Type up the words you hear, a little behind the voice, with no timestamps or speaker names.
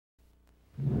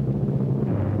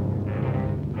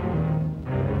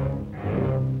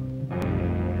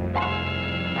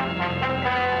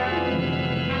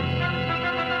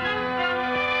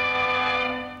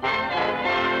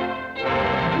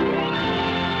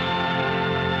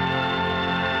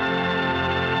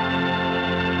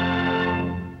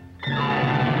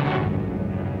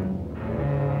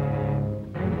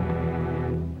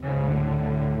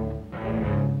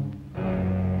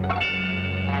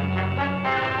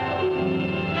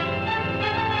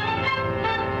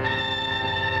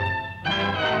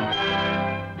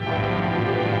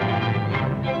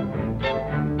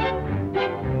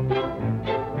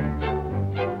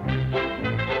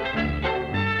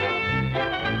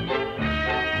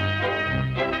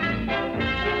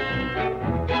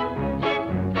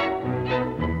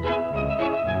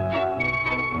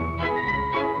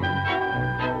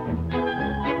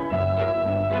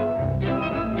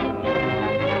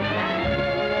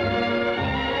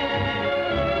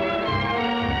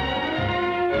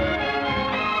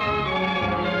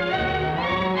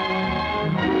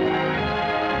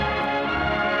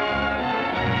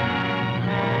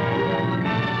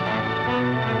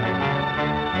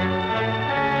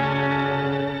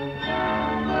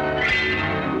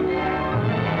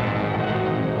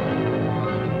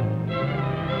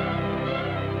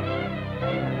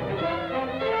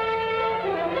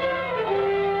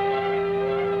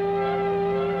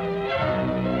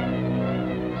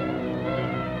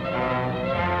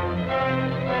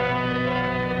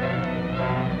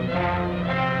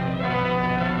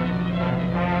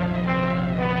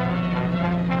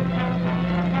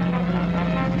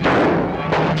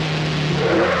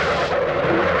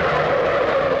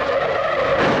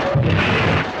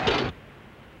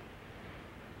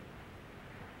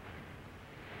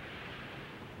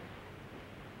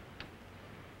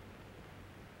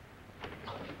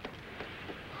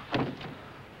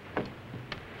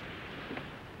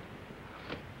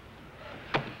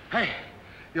Hey,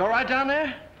 you all right down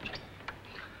there?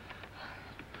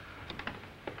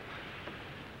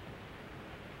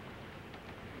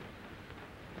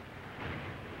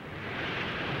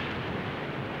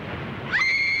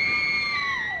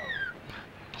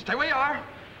 Stay where you are.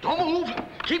 Don't move.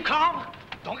 Keep calm.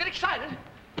 Don't get excited.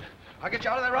 I'll get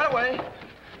you out of there right away.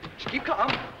 Just keep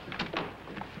calm.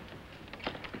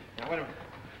 Now, wait a minute.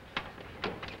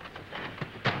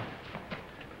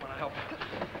 Want to help?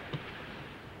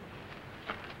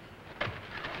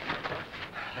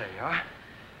 There you are.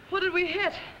 What did we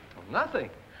hit? Well,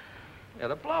 nothing. We had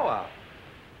a blowout.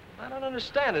 I don't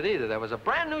understand it either. There was a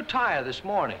brand new tire this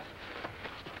morning.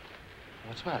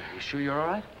 What's the matter? You sure you're all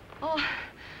right? Oh,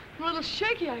 I'm a little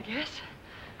shaky, I guess.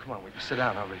 Come on, we can sit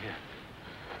down over here.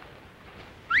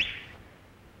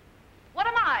 What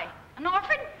am I? An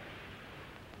orphan?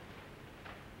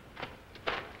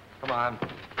 Come on.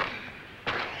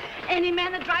 Any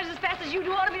man that drives as fast as you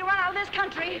do ought to be run out of this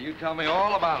country. You tell me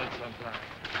all about it sometime.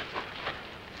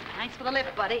 Thanks for the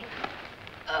lift, buddy.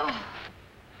 Oh.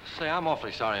 Say, I'm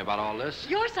awfully sorry about all this.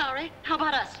 You're sorry? How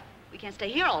about us? We can't stay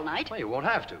here all night. Well, you won't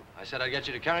have to. I said I'd get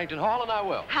you to Carrington Hall, and I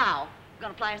will. How?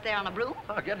 Gonna fly us there on a broom?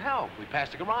 I'll get help. We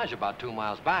passed the garage about 2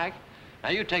 miles back. Now,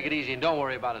 you take it easy and don't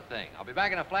worry about a thing. I'll be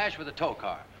back in a flash with a tow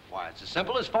car. Why, it's as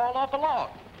simple as falling off a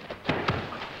log.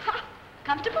 Ha!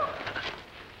 Comfortable?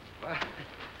 Well,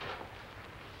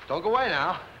 don't go away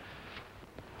now.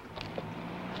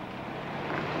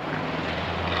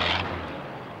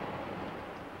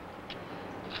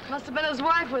 Must have been his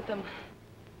wife with him.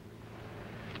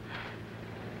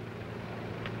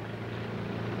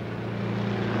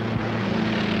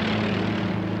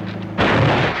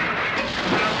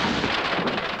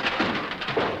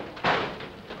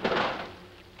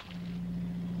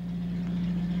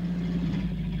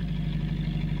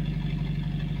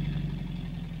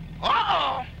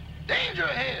 Uh-oh! Danger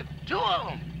ahead. 2 of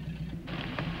them.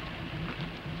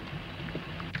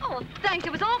 Oh, thanks.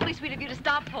 It was awfully sweet of you to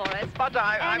stop for us. But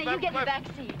Anna, you get in the back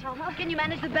seat. Can you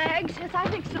manage the bags? Yes, I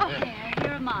think so. There,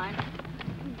 here are mine.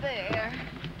 There.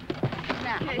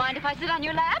 Now, mind if I sit on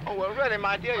your lap? Oh, well, really,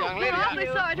 my dear young lady. We're awfully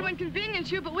sorry to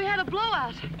inconvenience you, but we had a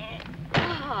blowout.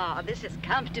 Ah, this is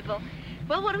comfortable.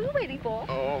 Well, what are we waiting for?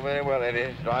 Oh, very well,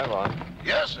 lady. Drive on.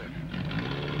 Yes, sir.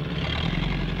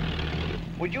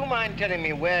 Would you mind telling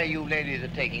me where you ladies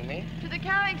are taking me? To the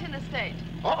Carrington estate.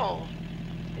 Uh-oh.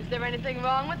 Is there anything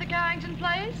wrong with the Carrington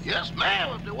place? Yes,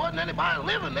 ma'am. If there wasn't anybody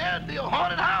living there, it'd be a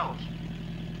haunted house.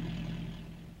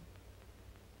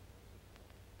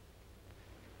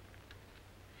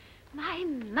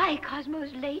 My,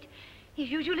 Cosmo's late. He's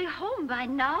usually home by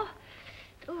now.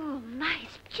 Oh, my,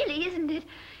 it's chilly, isn't it?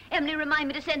 Emily, remind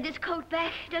me to send this coat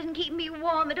back. It doesn't keep me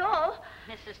warm at all.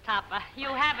 Mrs. Topper, you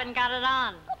haven't got it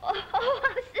on. Oh,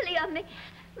 how silly of me.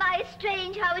 My, it's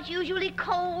strange how it's usually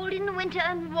cold in winter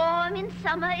and warm in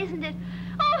summer, isn't it?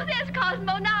 Oh, there's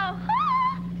Cosmo now.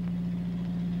 Ah!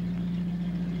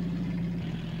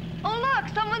 Oh,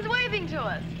 look, someone's waving to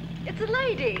us. It's a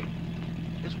lady.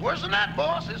 It's worse than that,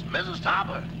 boss. It's Mrs.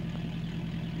 Topper.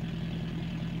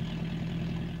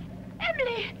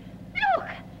 Emily, look.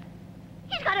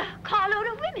 He's got a carload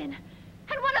of women.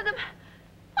 And one of them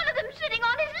sitting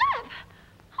on his lap.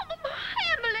 Oh,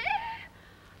 Emily.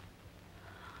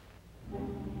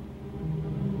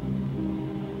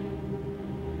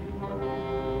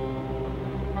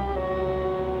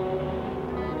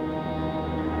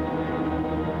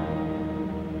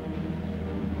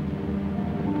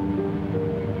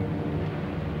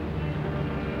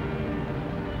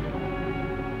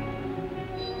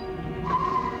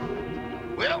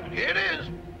 Well, here it is.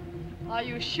 Are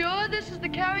you sure this is the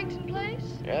Carrington place?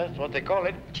 Yes, that's what they call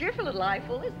it. Cheerful little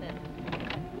eyeful, isn't it?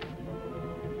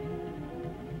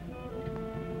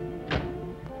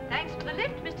 Thanks for the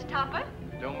lift, Mr. Topper.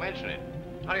 Don't mention it.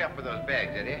 Hurry up with those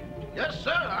bags, Eddie. Yes,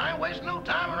 sir. I ain't wasting no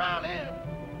time around here.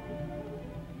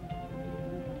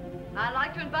 I'd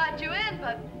like to invite you in,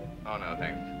 but Oh, no,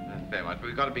 thanks. That's very much.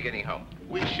 We've got to be getting home.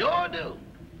 We sure do.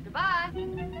 goodbye.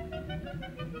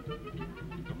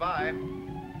 Goodbye.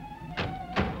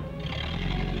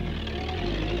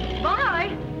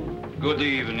 Bye. Good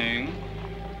evening.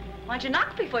 Why'd you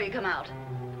knock before you come out?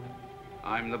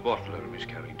 I'm the butler, Miss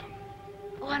Carrington.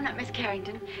 Oh, I'm not Miss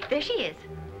Carrington. There she is.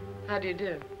 How do you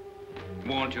do?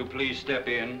 Won't you please step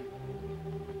in?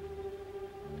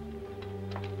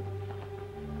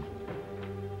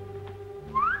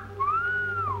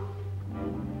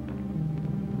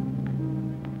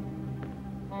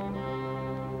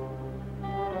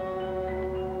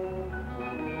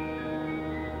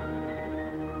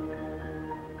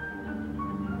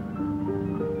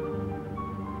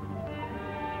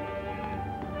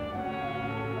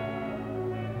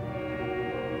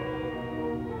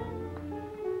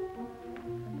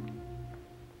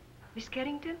 Miss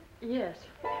Carrington? Yes.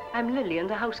 I'm Lillian,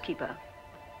 the housekeeper.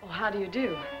 Oh, how do you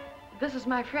do? This is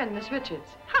my friend, Miss Richards.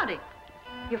 Howdy.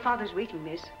 Your father's waiting,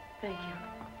 miss. Thank you.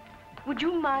 Would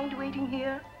you mind waiting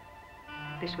here?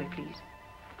 This way, please.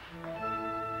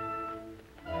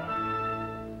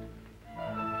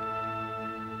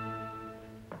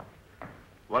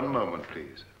 One moment,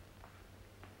 please.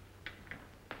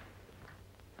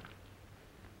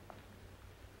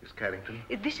 Miss Carrington?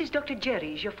 This is Dr.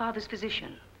 Jerry's, your father's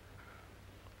physician.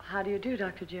 How do you do,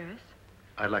 Dr. Jerris?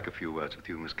 I'd like a few words with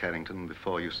you, Miss Carrington,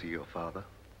 before you see your father.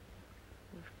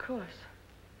 Of course.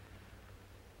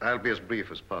 I'll be as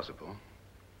brief as possible.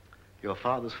 Your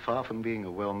father's far from being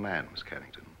a well man, Miss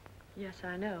Carrington. Yes,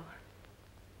 I know.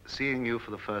 Seeing you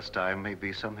for the first time may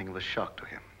be something of a shock to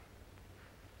him.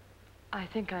 I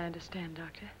think I understand,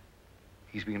 Doctor.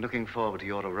 He's been looking forward to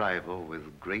your arrival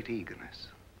with great eagerness.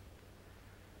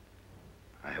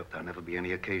 I hope there'll never be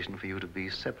any occasion for you to be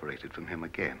separated from him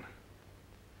again.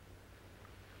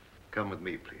 Come with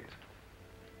me, please.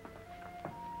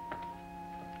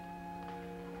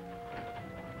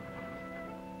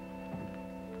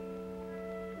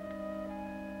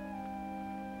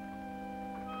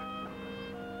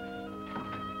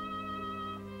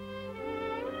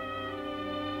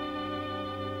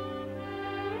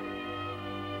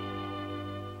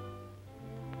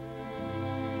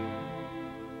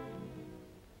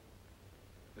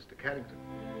 Mr. Carrington.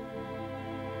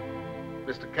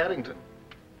 Mr. Carrington.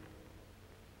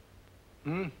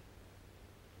 Hmm?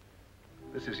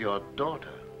 This is your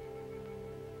daughter.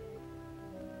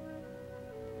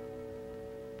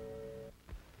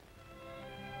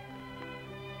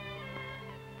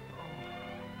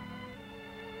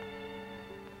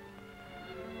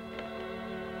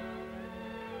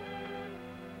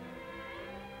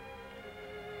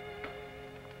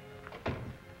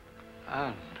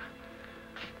 Anne.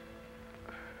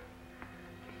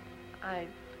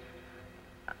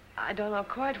 I don't know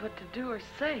quite what to do or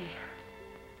say.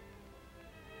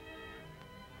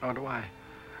 Nor do I.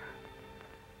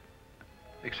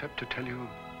 Except to tell you,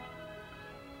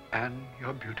 Anne,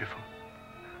 you're beautiful.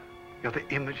 You're the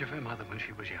image of her mother when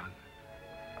she was young.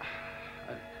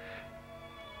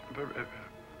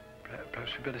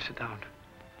 Perhaps we better sit down.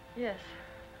 Yes.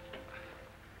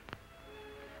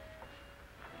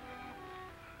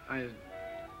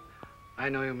 I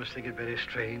know you must think it very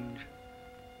strange,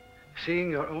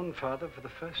 seeing your own father for the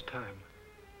first time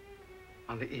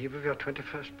on the eve of your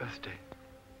 21st birthday.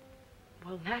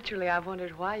 Well, naturally, I've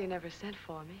wondered why you never sent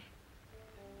for me.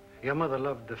 Your mother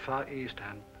loved the Far East,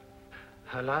 and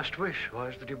her last wish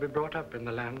was that you be brought up in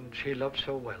the land she loved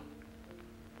so well.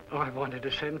 Oh, I've wanted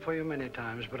to send for you many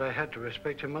times, but I had to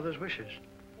respect your mother's wishes.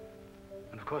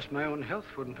 And of course, my own health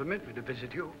wouldn't permit me to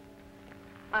visit you.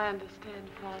 I understand,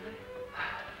 Father.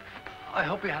 I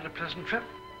hope you had a pleasant trip.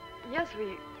 Yes,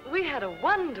 we had a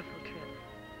wonderful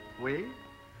trip. We?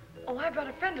 Oh, I brought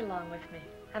a friend along with me,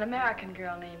 an American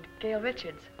girl named Gail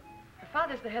Richards. Her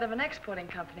father's the head of an exporting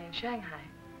company in Shanghai.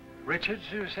 Richards,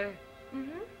 you say?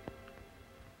 Mm-hmm.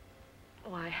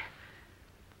 Oh,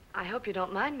 I hope you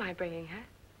don't mind my bringing her.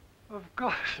 Of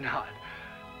course not.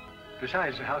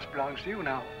 Besides, the house belongs to you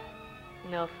now.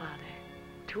 No, Father.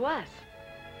 To us.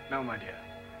 No, my dear.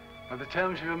 By the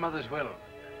terms of your mother's will,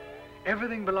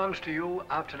 everything belongs to you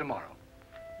after tomorrow.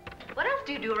 What else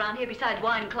do you do around here besides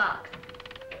wine clocks?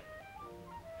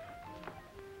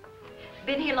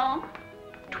 Been here long?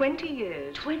 20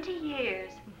 years. 20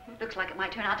 years. Looks like it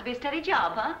might turn out to be a steady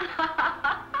job, huh?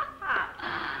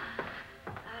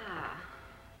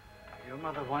 Your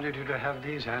mother wanted you to have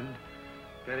these, and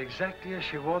they're exactly as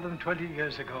she wore them 20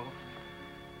 years ago.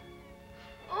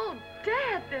 Oh,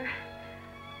 Dad,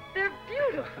 they're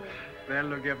beautiful. They'll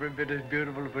look every bit as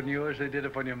beautiful upon you as they did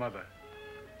upon your mother.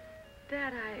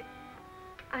 Dad,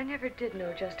 I never did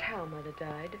know just how Mother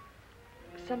died.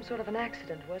 Some sort of an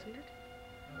accident, wasn't it?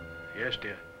 Yes,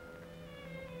 dear.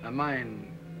 A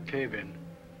mine cave-in.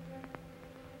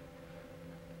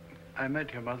 I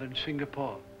met your mother in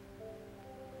Singapore.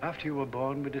 After you were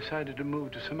born, we decided to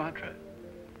move to Sumatra,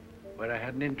 where I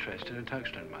had an interest in a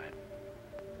tungsten mine.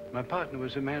 My partner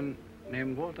was a man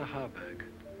named Walter Harburg.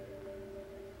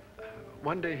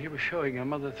 One day he was showing your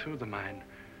mother through the mine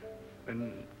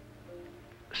when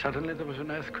suddenly there was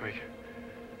an earthquake.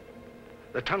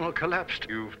 The tunnel collapsed.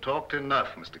 You've talked enough,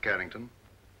 Mr. Carrington.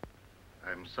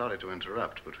 I'm sorry to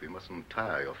interrupt, but we mustn't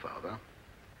tire your father.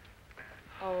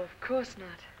 Oh, of course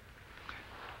not.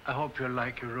 I hope you'll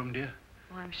like your room, dear.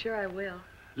 Oh, I'm sure I will.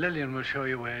 Lillian will show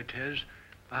you where it is.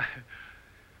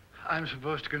 I'm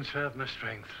supposed to conserve my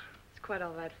strength. It's quite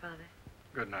all right, Father.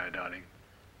 Good night, darling.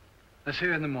 I'll see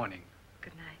you in the morning.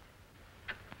 Good night.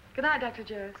 Good night, Dr.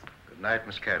 Jervis. Good night,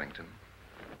 Miss Carrington.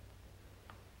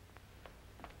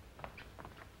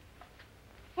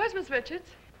 Where's Miss Richards?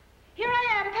 Here I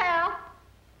am, pal.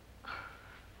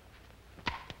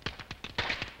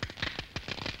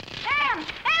 Anne!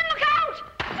 Anne, look out!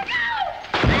 Look out!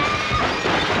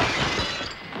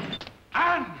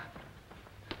 Anne!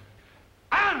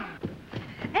 Anne!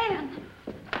 Anne!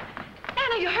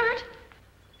 Anne, are you hurt?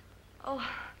 Oh,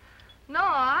 no,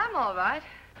 I'm all right.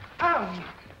 Anne!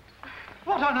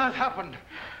 What on earth happened?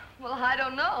 Well, I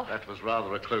don't know. That was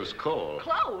rather a close call.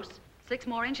 Close. 6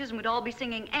 more inches and we'd all be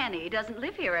singing Annie doesn't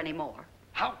live here anymore.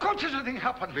 How could such a thing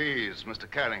happen? Please, Mr.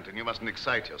 Carrington, you mustn't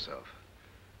excite yourself.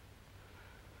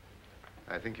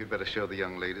 I think you'd better show the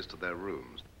young ladies to their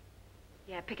rooms.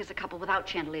 Yeah, pick us a couple without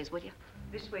chandeliers, will you?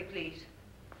 This way, please.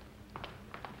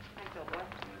 Thanks, old boy.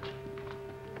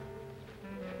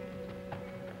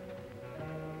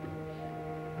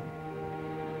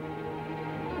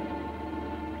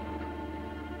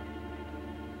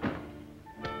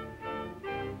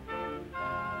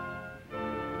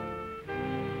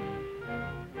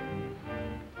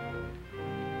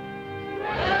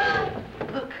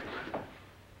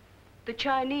 The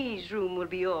Chinese room will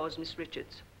be yours, Miss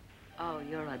Richards. Oh,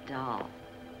 you're a doll.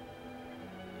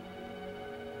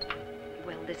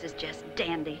 Well, this is just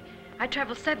dandy. I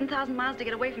traveled 7,000 miles to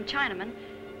get away from Chinamen,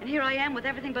 and here I am with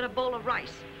everything but a bowl of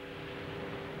rice.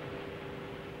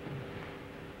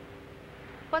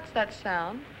 What's that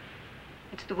sound?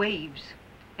 It's the waves,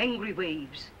 angry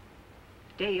waves.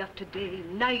 Day after day,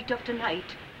 night after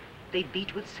night, they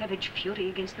beat with savage fury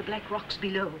against the black rocks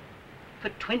below. For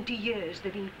 20 years,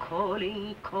 they've been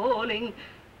calling, calling,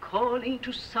 calling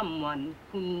to someone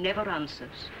who never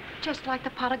answers. Just like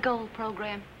the Pot of Gold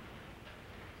program.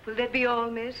 Will that be all,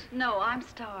 miss? No, I'm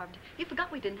starved. You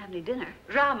forgot we didn't have any dinner.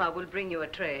 Rama will bring you a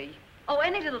tray. Oh,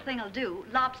 any little thing will do.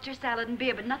 Lobster, salad, and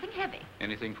beer, but nothing heavy.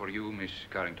 Anything for you, Miss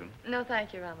Carrington? No,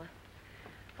 thank you, Rama.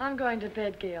 I'm going to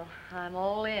bed, Gail. I'm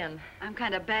all in. I'm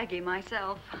kind of baggy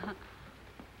myself.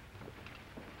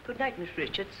 Good night, Miss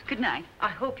Richards. Good night. I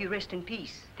hope you rest in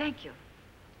peace. Thank you.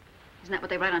 Isn't that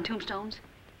what they write on tombstones?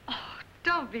 Oh,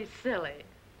 don't be silly.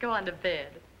 Go on to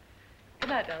bed. Good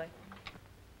night, darling.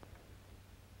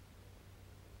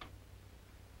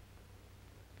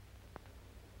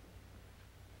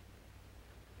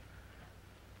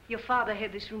 Your father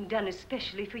had this room done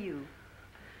especially for you.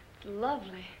 It's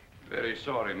lovely. Very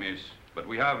sorry, miss, but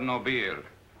we have no beer.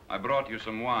 I brought you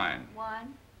some wine.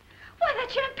 Wine? Why,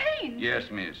 that's champagne. Yes,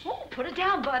 miss. Oh, put it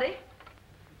down, buddy.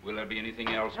 Will there be anything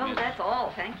else, Oh, miss? that's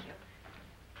all, thank you.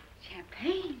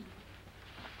 Champagne.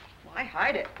 Why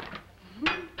hide it?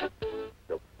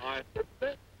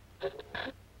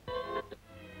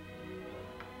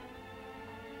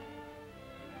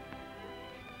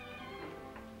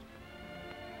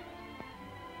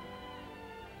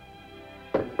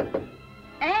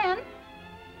 Anne?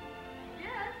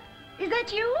 Yes? Is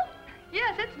that you?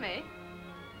 Yes, it's me.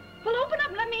 Well, open up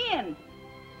and let me in.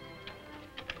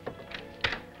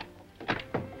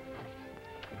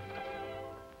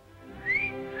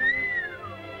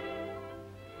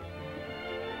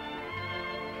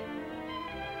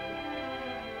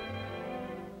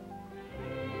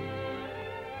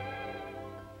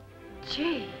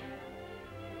 Gee,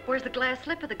 where's the glass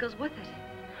slipper that goes with it?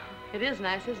 It is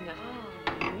nice, isn't it?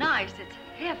 Oh, nice. It's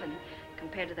heaven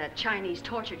compared to that Chinese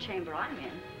torture chamber I'm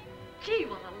in. Gee,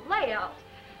 what a layout.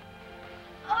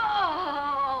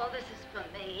 Oh, this is for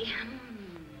me.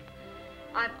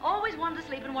 I've always wanted to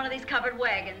sleep in one of these covered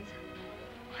wagons.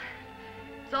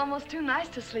 It's almost too nice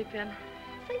to sleep in.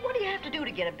 Say, what do you have to do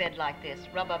to get a bed like this?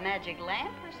 Rub a magic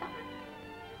lamp or something?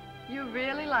 You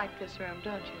really like this room,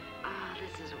 don't you? Ah,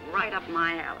 this is right up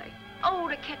my alley. Oh,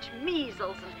 to catch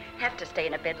measles and have to stay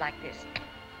in a bed like this.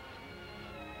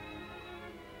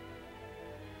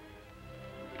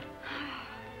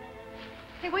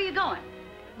 Hey, where you going?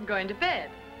 I'm going to bed.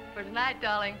 For tonight,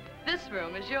 darling, this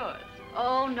room is yours.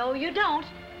 Oh, no, you don't.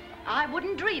 I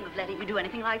wouldn't dream of letting you do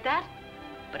anything like that.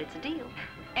 But it's a deal.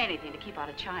 Anything to keep out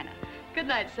of China. Good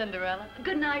night, Cinderella.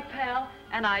 Good night, pal.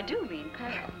 And I do mean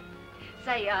pal.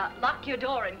 Say, lock your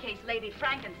door in case Lady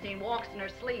Frankenstein walks in her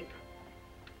sleep.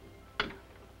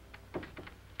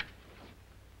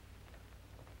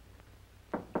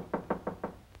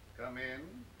 Come in.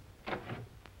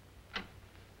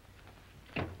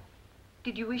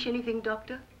 Did you wish anything,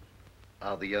 Doctor?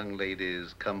 Are the young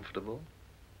ladies comfortable?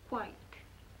 Quite.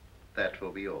 That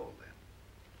will be all,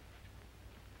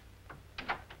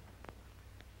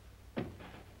 then.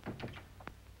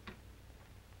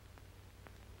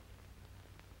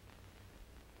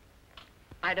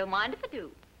 I don't mind if I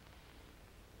do.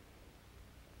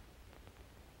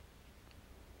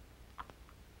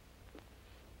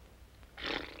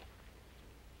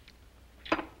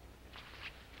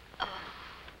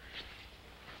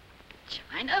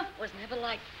 China was never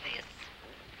like this.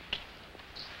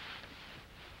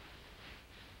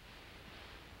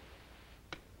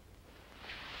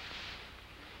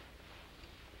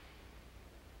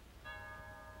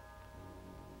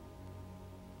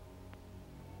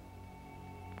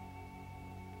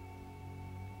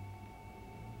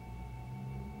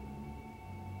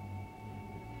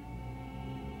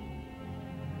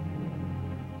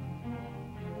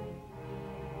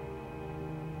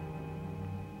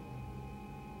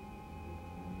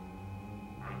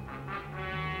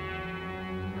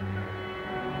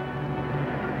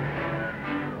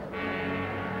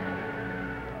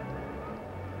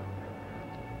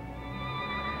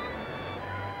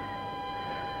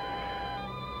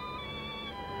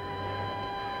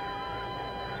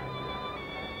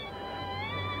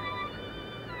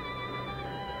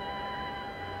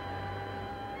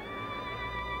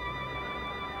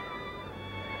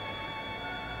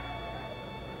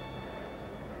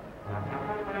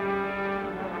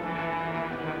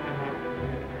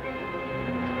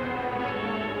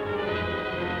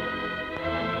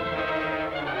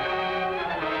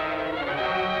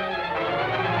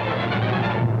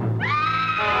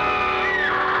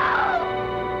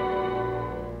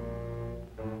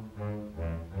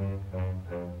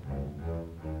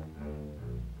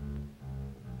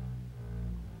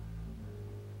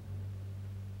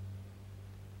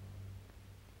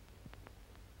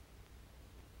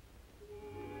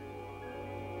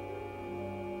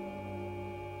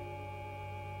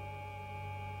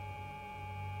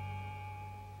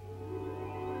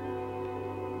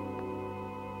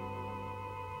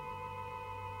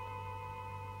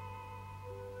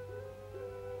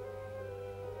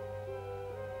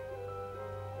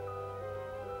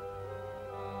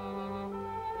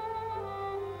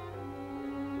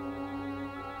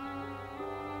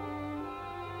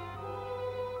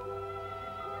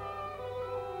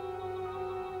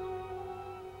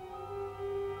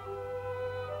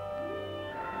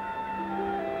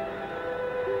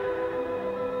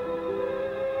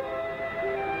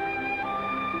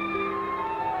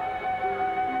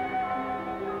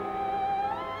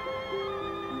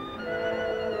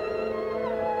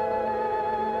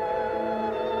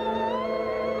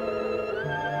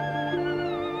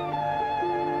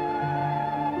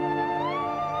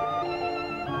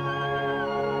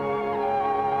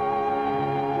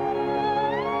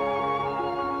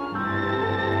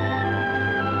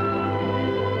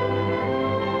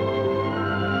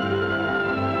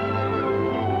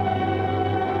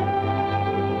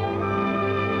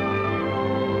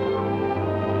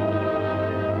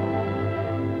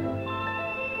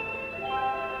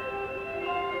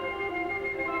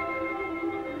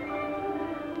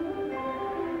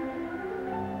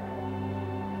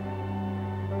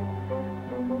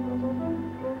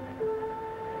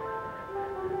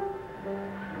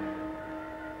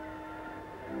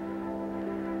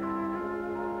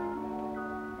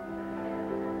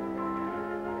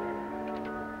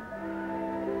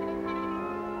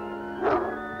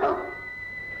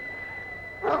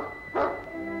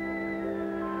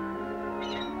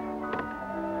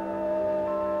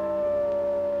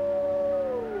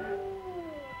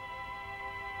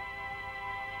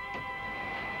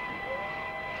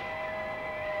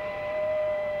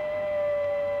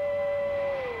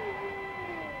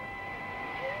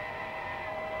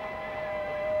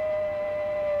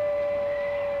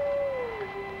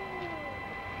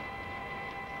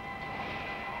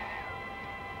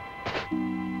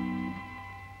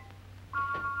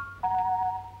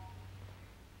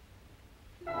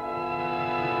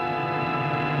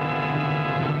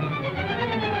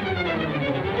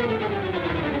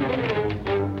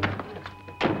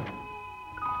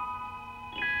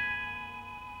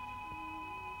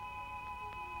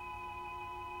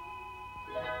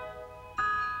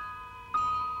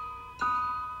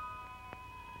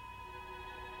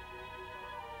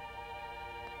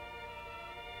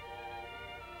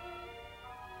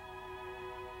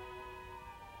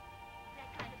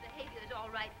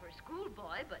 Right for a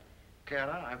schoolboy, but...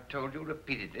 Clara, I've told you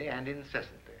repeatedly and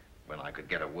incessantly, when I could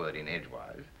get a word in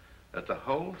edgewise, that the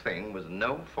whole thing was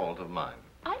no fault of mine.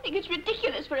 I think it's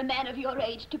ridiculous for a man of your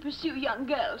age to pursue young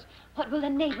girls. What will the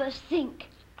neighbors think?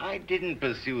 I didn't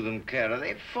pursue them, Clara.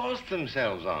 They forced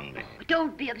themselves on me. Oh,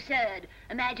 don't be absurd.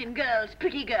 Imagine girls,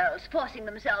 pretty girls, forcing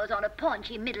themselves on a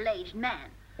paunchy, middle-aged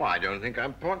man. Well, I don't think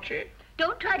I'm paunchy.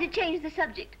 Don't try to change the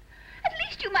subject. At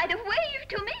least you might have waved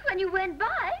to me when you went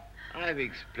by. I've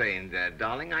explained that,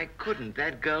 darling. I couldn't.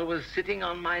 That girl was sitting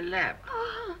on my lap.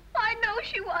 Oh, I know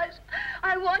she was.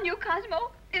 I warn you,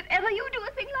 Cosmo, if ever you do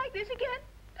a thing like this again,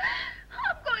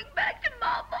 I'm going back to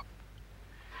Mama.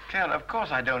 Well, of course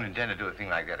I don't intend to do a thing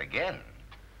like that again.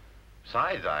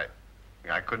 Besides, I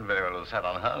couldn't very well have sat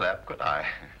on her lap, could I?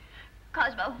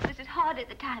 Cosmo, was it hard at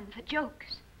the time for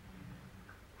jokes?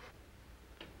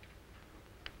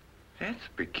 That's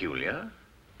peculiar.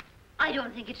 I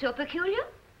don't think it's so peculiar.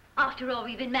 After all,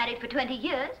 we've been married for 20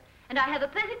 years, and I have a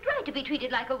perfect right to be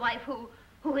treated like a wife who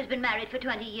has been married for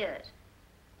 20 years.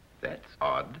 That's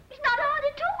odd. It's not odd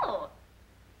at all.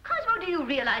 Cosmo, do you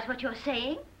realize what you're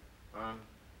saying?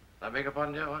 I beg your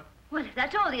pardon, dear, what? Well, if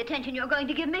that's all the attention you're going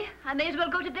to give me, I may as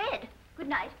well go to bed. Good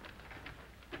night.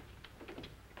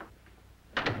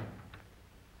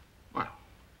 Well,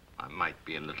 I might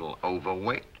be a little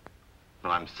overweight, but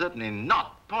I'm certainly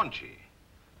not paunchy.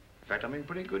 In fact, I'm in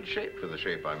pretty good shape for the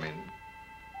shape I'm in.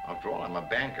 After all, I'm a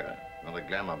banker, not a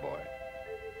glamour boy.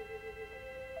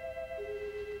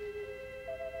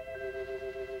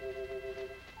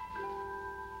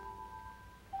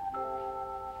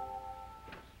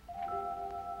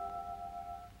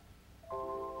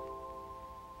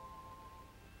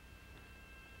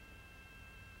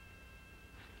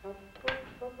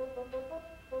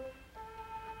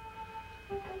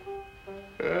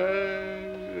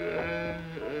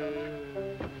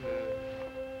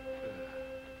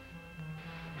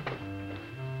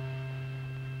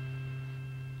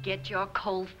 Get your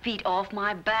cold feet off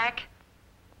my back.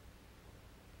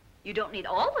 You don't need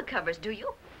all the covers, do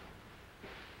you?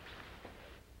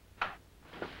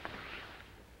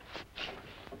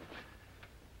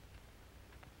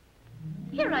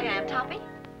 Here I am, Toppy.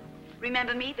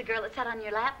 Remember me, the girl that sat on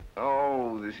your lap?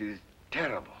 Oh, this is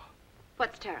terrible.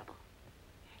 What's terrible?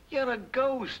 You're a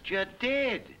ghost. You're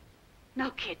dead.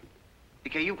 No kidding.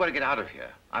 Okay, you've got to get out of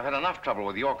here. I've had enough trouble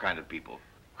with your kind of people.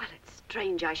 Well, it's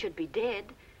strange I should be dead.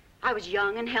 I was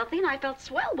young and healthy, and I felt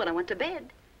swell when I went to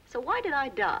bed. So why did I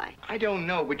die? I don't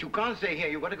know, but you can't stay here.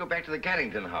 You've got to go back to the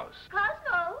Carrington house.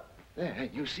 Cosmo! There,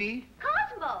 you see?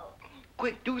 Cosmo!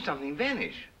 Quick, do something.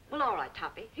 Vanish. Well, all right,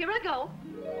 Toppy. Here I go.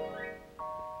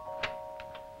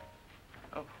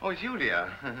 Oh, it's you,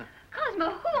 dear. Cosmo,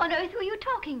 who on earth were you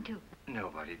talking to?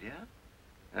 Nobody, dear.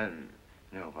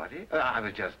 Nobody. I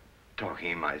was just talking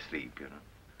in my sleep, you know.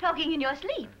 Talking in your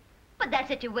sleep? But that's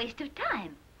such a waste of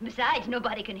time. Besides,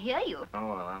 nobody can hear you. Oh,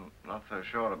 well, I'm not so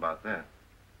sure about that.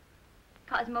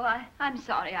 Cosmo, I'm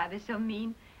sorry I was so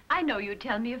mean. I know you'd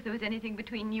tell me if there was anything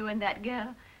between you and that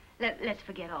girl. Let's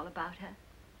forget all about her.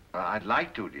 I'd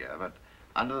like to, dear, but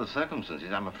under the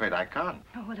circumstances, I'm afraid I can't.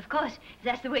 Oh, well, of course, if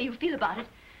that's the way you feel about it.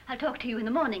 I'll talk to you in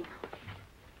the morning,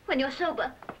 when you're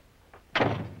sober.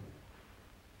 Ow!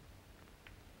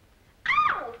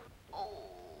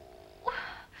 Oh.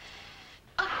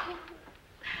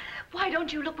 Why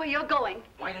don't you look where you're going?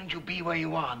 Why don't you be where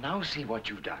you are? Now see what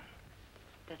you've done.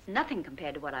 That's nothing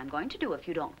compared to what I'm going to do if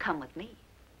you don't come with me.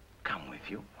 Come with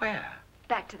you? Where?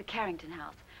 Back to the Carrington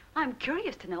house. I'm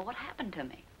curious to know what happened to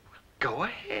me. Go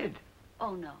ahead.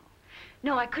 Oh, no.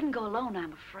 No, I couldn't go alone,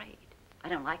 I'm afraid. I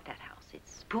don't like that house.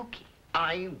 It's spooky.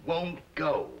 I won't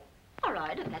go. All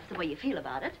right, if that's the way you feel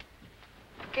about it.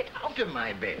 Get out of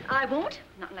my bed. I won't,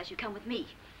 not unless you come with me.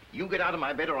 You get out of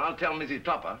my bed or I'll tell Mrs.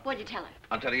 Topper. What'd you tell her?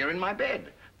 I'll tell her you're in my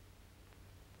bed.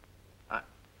 Oh,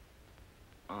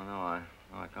 no, I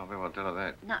can't very well tell her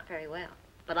that. Not very well,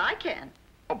 but I can.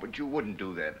 Oh, but you wouldn't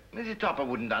do that. Mrs. Topper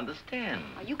wouldn't understand.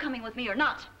 Are you coming with me or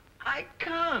not? I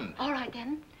can't. All right,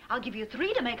 then. I'll give you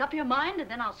 3 to make up your mind, and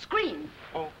then I'll scream.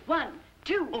 Oh. 1,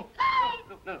 2. Oh,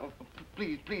 no,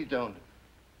 please don't.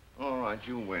 All right,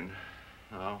 you win.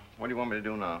 Now, what do you want me to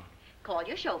do now? Call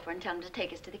your chauffeur and tell him to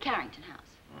take us to the Carrington house.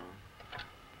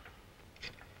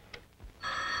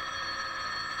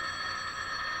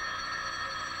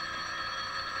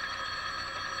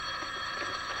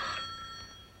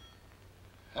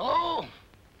 Hello?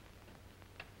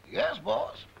 Yes,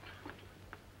 boss.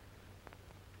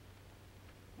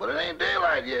 But it ain't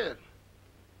daylight yet.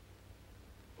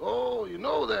 Oh, you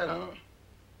know that, huh?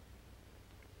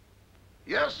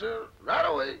 Yes, sir. Right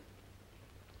away.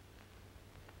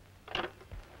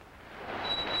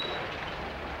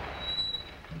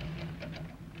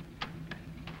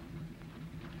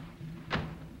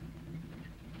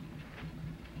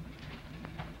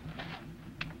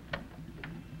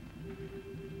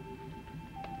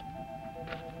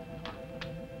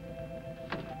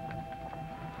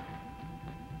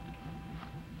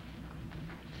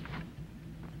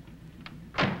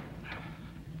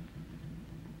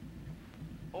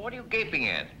 What are you gaping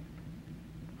at?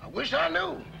 I wish I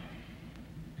knew.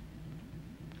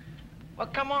 Well,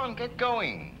 come on, get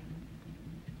going.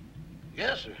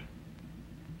 Yes, sir.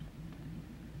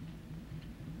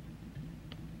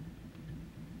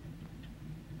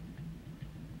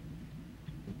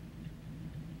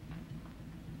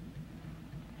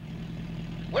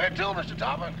 Where to, Mr.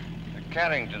 Topper? The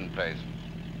Carrington place.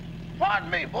 Pardon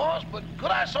me, boss, but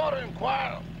could I sort of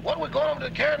inquire what we're going over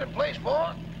to Carrington place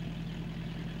for?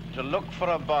 To look for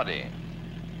a body.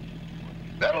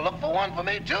 Better look for one for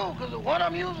me, too, because the one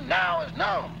I'm using now is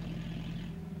numb.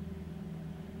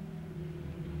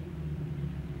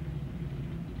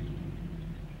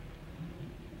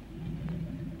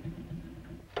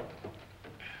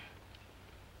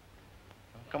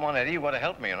 Come on, Eddie, you want to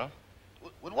help me, you know?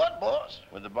 With what, boss?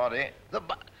 With the body.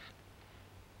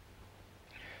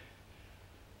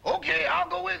 Okay, I'll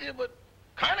go with you, but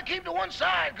kind of keep to one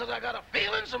side, because I got a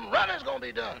feeling some running's going to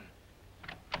be done.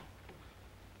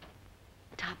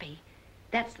 Toppy,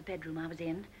 that's the bedroom I was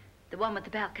in. The one with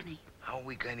the balcony. How are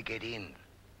we going to get in?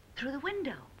 Through the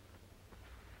window.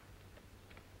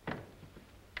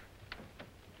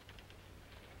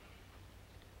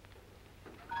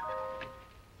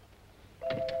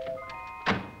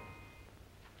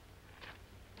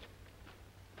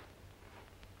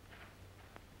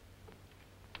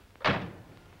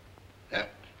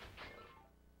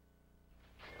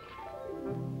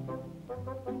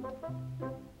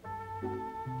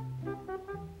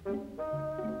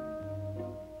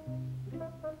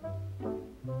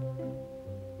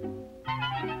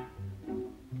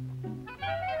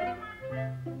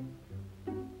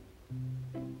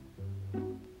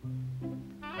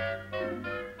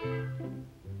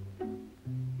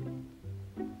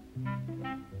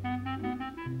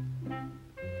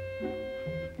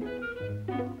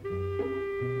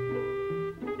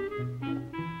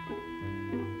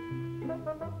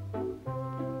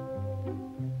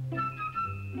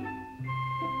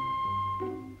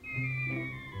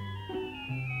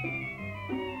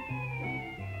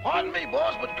 Pardon me,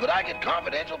 boss, but could I get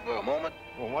confidential for a moment?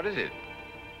 Well, what is it?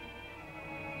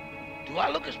 Do I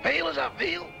look as pale as I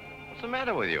feel? What's the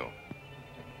matter with you?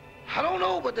 I don't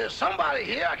know, but there's somebody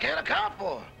here I can't account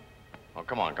for. Oh,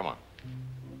 come on, come on.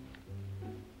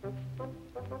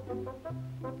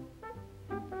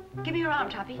 Give me your arm,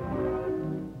 Toppy.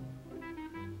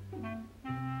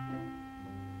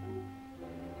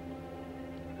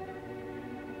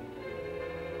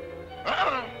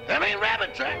 Them ain't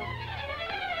rabbit tracks.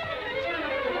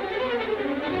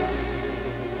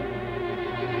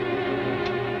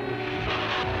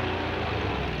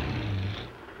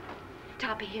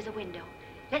 Toppy, here's a window.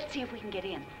 Let's see if we can get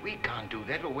in. We can't do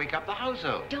that. We'll wake up the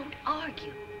household. Don't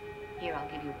argue. Here, I'll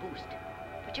give you a boost.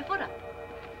 Put your foot up.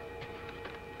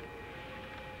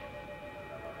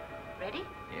 Ready?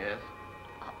 Yes.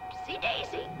 Upsy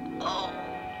daisy. Oh,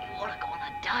 you ought to go on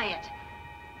a diet.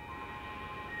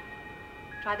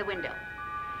 Try the window.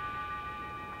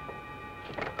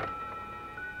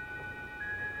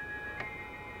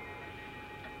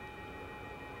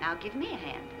 Now give me a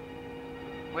hand.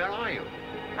 Where are you?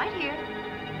 Right here.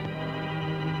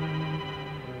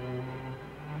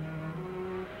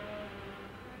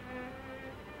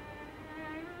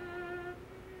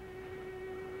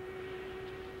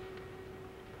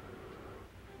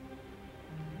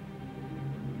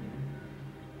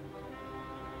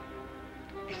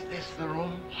 Is this the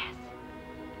room? Yes.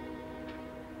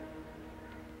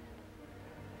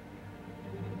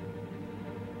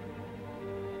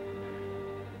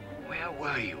 Where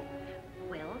were you?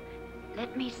 Well,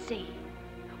 let me see.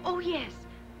 Oh, yes.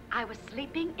 I was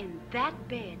sleeping in that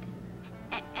bed.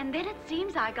 And then it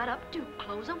seems I got up to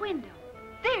close a window.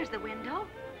 There's the window.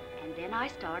 And then I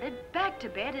started back to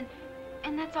bed,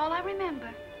 and that's all I remember.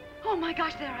 Oh, my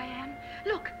gosh, there I am.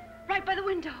 Look, right by the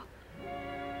window.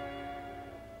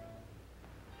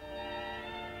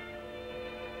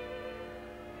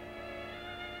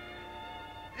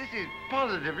 This is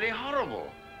positively horrible.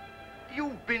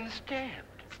 You've been stabbed.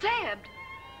 Stabbed?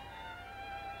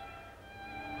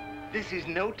 This is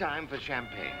no time for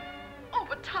champagne. Oh,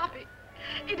 but Toppy,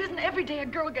 it isn't every day a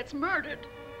girl gets murdered.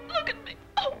 Look at me.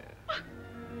 Oh.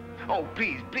 Oh,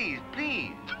 please, please,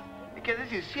 please. Because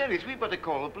this is serious. We've got to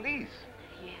call the police.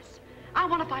 Yes. I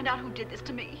want to find out who did this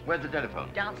to me. Where's the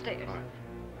telephone? Downstairs. All right.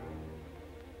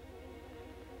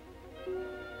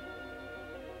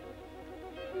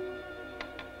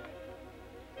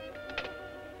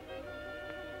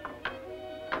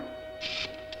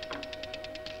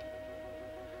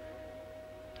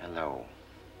 Hello.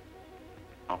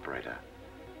 Operator.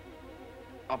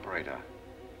 Operator.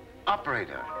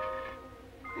 Operator.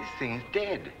 This thing's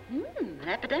dead. An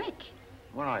epidemic.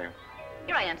 Where are you?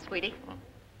 Here I am, sweetie.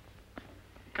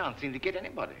 Can't seem to get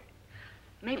anybody.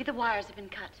 Maybe the wires have been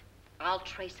cut. I'll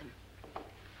trace them.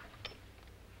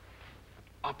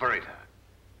 Operator.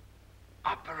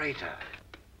 Operator.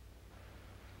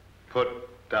 Put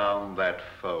down that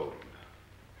phone.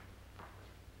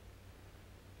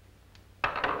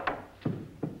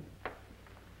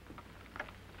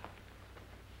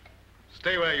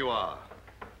 Stay where you are.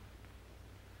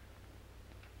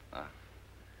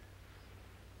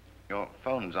 Your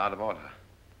phone's out of order.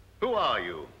 Who are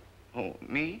you? Oh,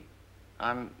 me?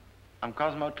 I'm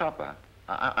Cosmo Topper.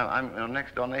 I'm your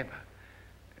next door neighbor.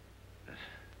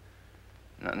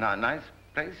 Nice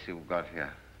place you've got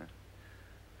here.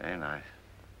 Very nice.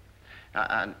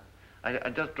 I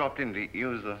just dropped in to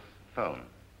use the phone.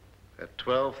 At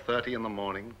 12:30 in the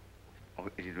morning? Oh,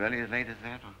 is it really as late as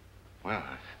that? Well,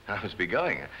 I must be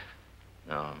going.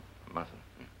 No, mustn't.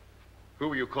 Who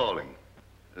were you calling?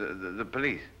 The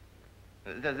police.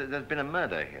 There's been a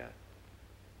murder here.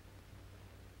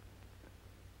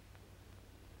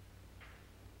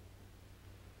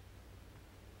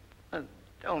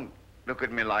 Don't look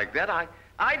at me like that.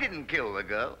 I didn't kill the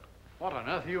girl. What on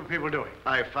earth are you people doing?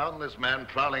 I found this man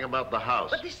prowling about the house.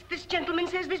 But this gentleman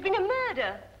says there's been a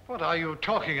murder. What are you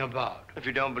talking about? If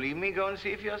you don't believe me, go and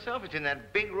see for yourself. It's in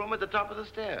that big room at the top of the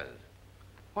stairs.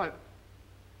 Why,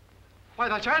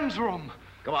 that's Anne's room.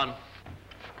 Come on.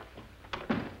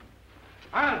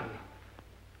 Anne!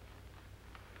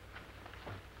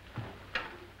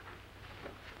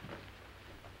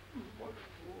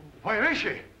 Where is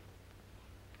she?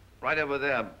 Right over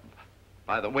there,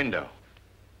 by the window.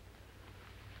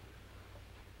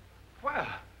 Where?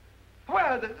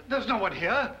 There's no one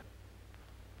here.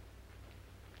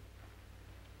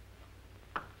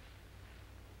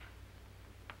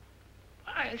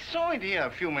 I saw it here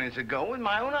a few minutes ago with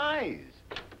my own eyes.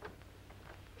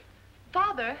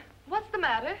 Father, what's the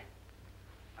matter?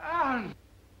 Anne,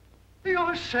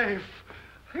 you're safe.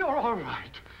 You're all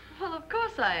right. Well, of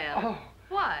course I am. Oh.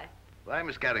 Why? Why,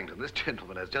 Miss Carrington, this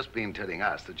gentleman has just been telling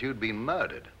us that you'd been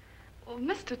murdered. Well,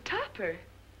 Mr. Topper,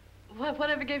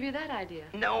 whatever gave you that idea?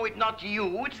 No, it's not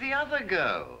you. It's the other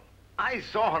girl. I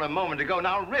saw her a moment ago.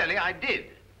 Now, really, I did.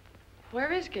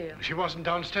 Where is Gail? She wasn't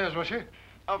downstairs, was she?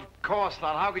 Of course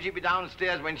not. How could she be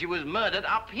downstairs when she was murdered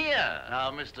up here?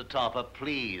 Now, Mr. Topper,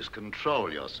 please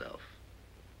control yourself.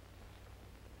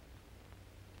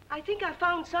 I think I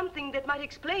found something that might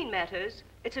explain matters.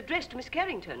 It's addressed to Miss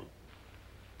Carrington.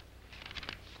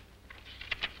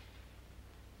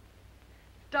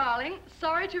 Darling,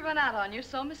 sorry to run out on you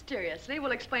so mysteriously.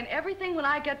 We'll explain everything when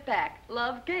I get back.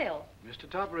 Love, Gail. Mr.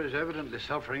 Topper is evidently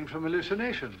suffering from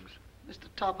hallucinations. Mr.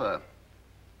 Topper,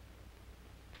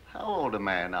 how old a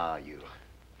man are you?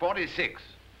 46.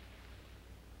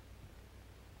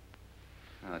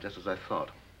 Just as I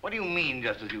thought. What do you mean,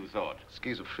 just as you thought?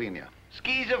 Schizophrenia.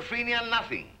 Schizophrenia,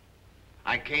 nothing.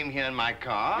 I came here in my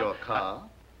car. Your car?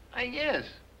 Yes.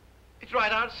 It's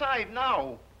right outside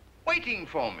now, waiting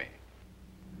for me.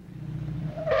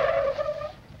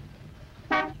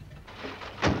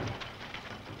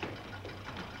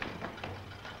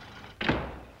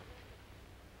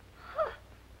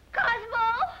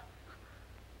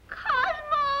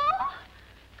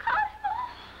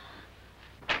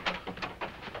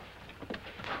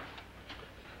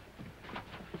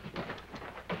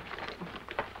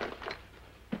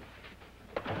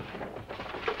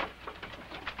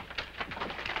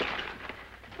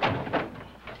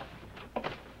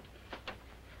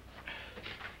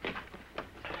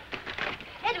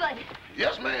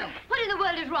 Yes, ma'am. What in the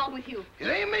world is wrong with you? It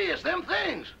ain't me, it's them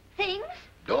things. Things?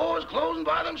 Doors closing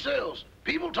by themselves.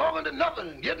 People talking to nothing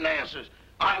and getting answers.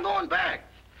 I'm going back.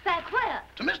 Back where?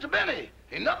 To Mr. Benny.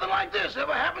 Ain't nothing like this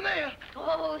ever happened there.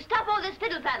 Oh, stop all this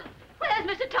fiddle-faddle. Where's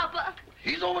Mr. Topper?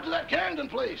 He's over to that Carrington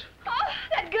place. Oh,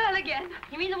 that girl again.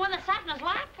 You mean the one that sat in his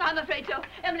lap? I'm afraid so.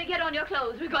 Emily, get on your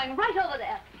clothes. We're going right over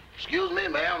there. Excuse me,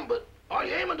 ma'am, but are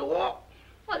you aiming to walk?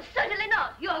 Well, certainly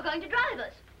not. You're going to drive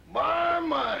us.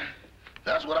 My.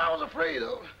 That's what I was afraid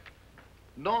of.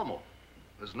 Normal.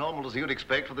 As normal as you'd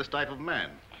expect for this type of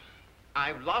man.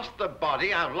 I've lost the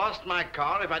body, I've lost my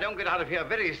car. If I don't get out of here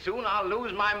very soon, I'll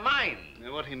lose my mind.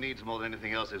 What he needs more than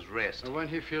anything else is rest. When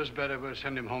he feels better, we'll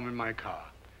send him home in my car.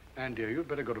 And, dear, you'd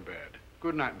better go to bed.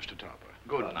 Good night, Mr. Topper.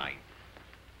 Good night.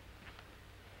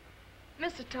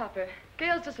 Mr. Topper,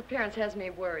 Gail's disappearance has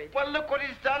me worried. Well, look what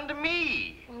it's done to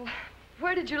me. Well,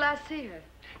 where did you last see her?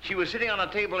 She was sitting on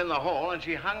a table in the hall, and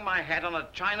she hung my hat on a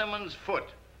Chinaman's foot.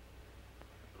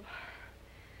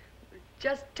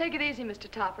 Just take it easy, Mr.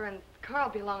 Topper, and the car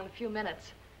will be along in a few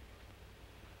minutes.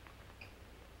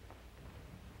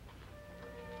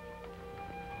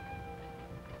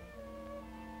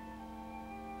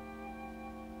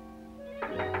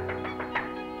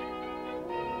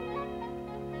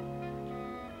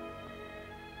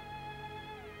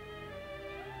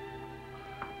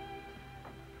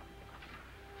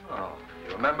 Oh,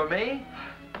 you remember me?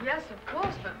 Yes, of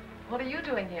course, but what are you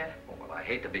doing here? Well, I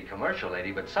hate to be commercial,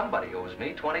 lady, but somebody owes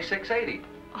me $26.80.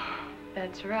 Oh,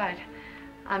 that's right.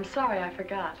 I'm sorry I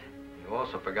forgot. You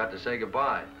also forgot to say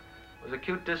goodbye. It was a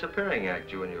cute disappearing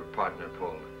act you and your partner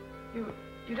pulled.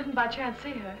 You didn't by chance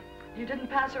see her? You didn't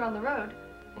pass her on the road?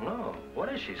 No.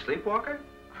 What is she, sleepwalker?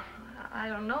 I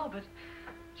don't know, but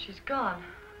she's gone.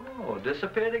 Oh,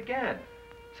 disappeared again.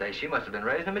 Say, she must have been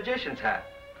raising a magician's hat.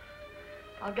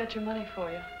 I'll get your money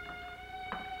for you.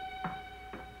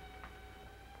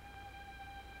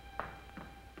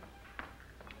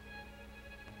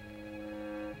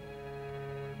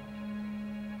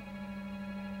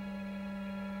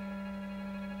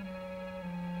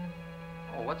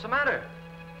 Oh, what's the matter?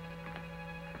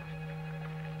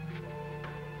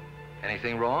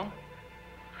 Anything wrong?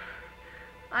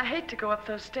 I hate to go up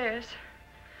those stairs.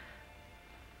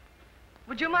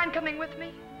 Would you mind coming with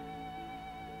me?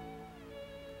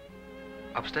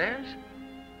 Upstairs?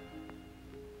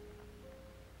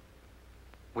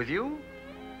 With you?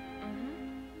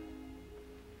 Mm-hmm.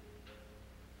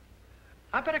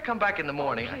 I better come back in the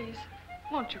morning. Oh, please,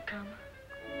 won't you come?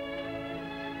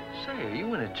 Say, are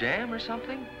you in a jam or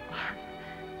something?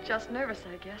 Just nervous,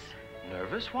 I guess.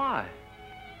 Nervous? Why?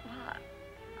 Well,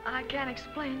 I can't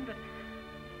explain, but...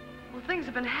 Well, things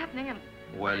have been happening and...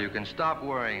 Well, you can stop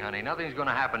worrying, honey. Nothing's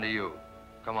gonna happen to you.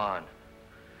 Come on.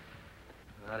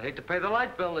 I'd hate to pay the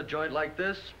light bill in a joint like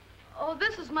this. Oh,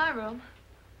 this is my room.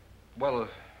 Well, if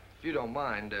you don't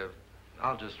mind,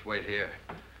 I'll just wait here.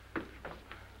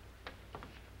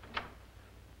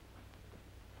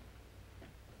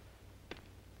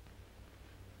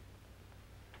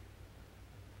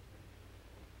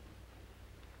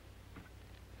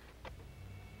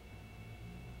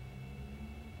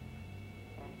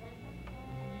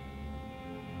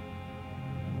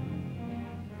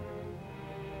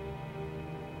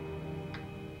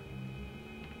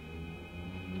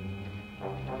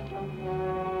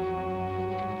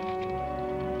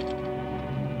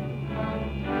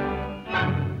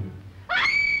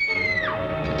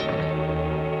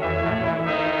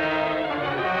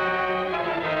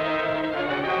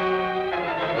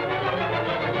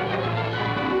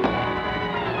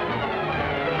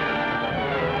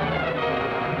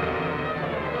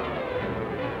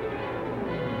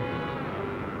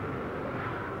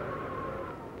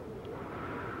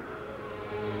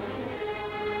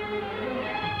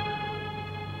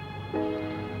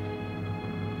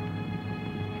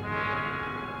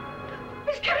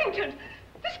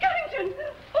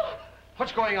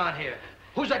 What's going on here?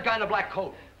 Who's that guy in the black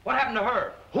coat? What happened to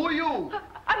her? Who are you?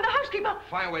 I'm the housekeeper.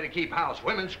 Fine way to keep house.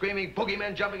 Women screaming,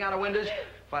 boogeymen jumping out of windows.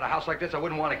 If I had a house like this, I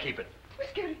wouldn't want to keep it.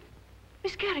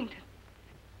 Miss Carrington.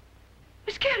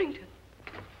 Miss Carrington.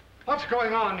 What's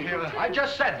going on here? I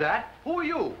just said that. Who are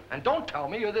you? And don't tell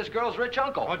me you're this girl's rich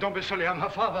uncle. Oh, don't be silly. I'm her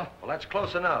father. Well, that's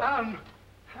close enough.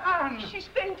 Anne! She's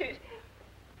fainted.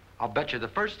 I'll bet you the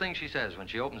first thing she says when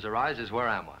she opens her eyes is, where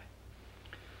am I?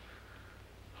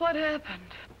 What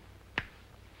happened?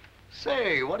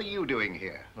 Say, what are you doing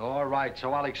here? All right,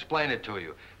 so I'll explain it to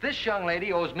you. This young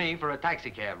lady owes me for a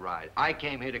taxicab ride. I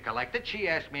came here to collect it. She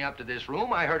asked me up to this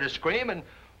room. I heard her scream and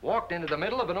walked into the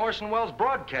middle of an Orson Welles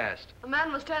broadcast. A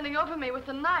man was standing over me with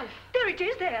a knife. There it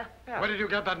is, there. Yeah. Where did you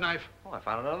get that knife? Oh, I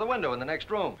found it under the window in the next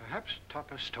room. Perhaps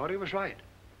Topper's story was right.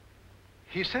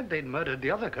 He said they'd murdered the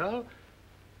other girl.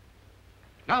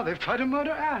 Now they've tried to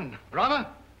murder Anne. Rama,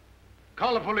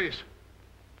 call the police.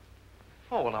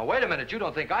 Oh, well, now, wait a minute. You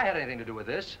don't think I had anything to do with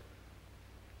this?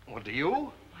 Well, do you?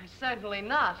 Why, certainly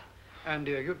not. Anne,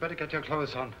 dear, you'd better get your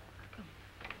clothes on.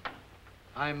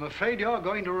 I'm afraid you're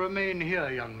going to remain here,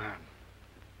 young man.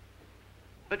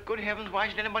 But good heavens, why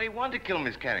should anybody want to kill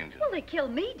Miss Carrington? Well, they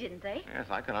killed me, didn't they? Yes,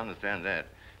 I can understand that.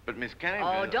 But Miss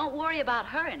Carrington... Oh, don't worry about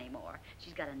her anymore.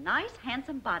 She's got a nice,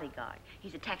 handsome bodyguard.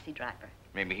 He's a taxi driver.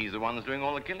 Maybe he's the one that's doing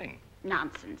all the killing.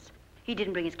 Nonsense. He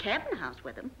didn't bring his cab in the house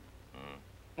with him.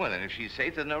 Well, then, if she's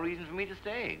safe, there's no reason for me to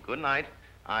stay. Good night.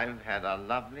 I've had a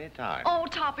lovely time. Oh,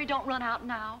 Toppy, don't run out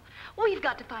now. We've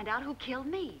got to find out who killed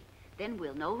me. Then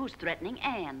we'll know who's threatening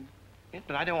Anne. Yes,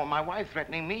 but I don't want my wife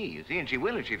threatening me, you see, and she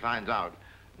will if she finds out.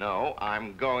 No,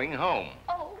 I'm going home.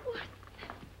 Oh.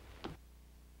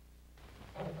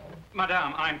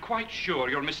 Madame, I'm quite sure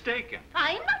you're mistaken.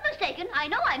 I'm not mistaken. I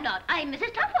know I'm not. I'm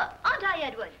Mrs. Tupper, aren't I,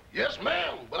 Edward? Yes,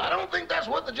 ma'am, but I don't think that's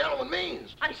what the gentleman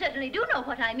means. I certainly do know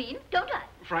what I mean, don't I?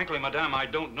 Frankly, Madame, I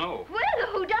don't know. Well,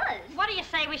 who does? What do you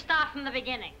say we start from the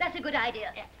beginning? That's a good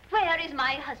idea. Where is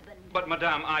my husband? But,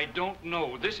 Madame, I don't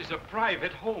know. This is a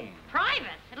private home.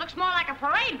 Private? It looks more like a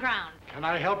parade ground. Can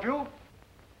I help you?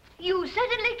 You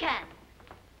certainly can.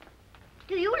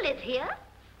 Do you live here?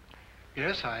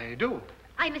 Yes, I do.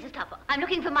 I'm Mrs. Tupper. I'm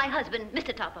looking for my husband,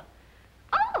 Mr. Tupper.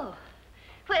 Oh,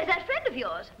 Where's that friend of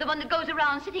yours? The one that goes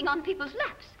around sitting on people's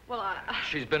laps? Well,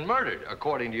 She's been murdered,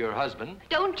 according to your husband.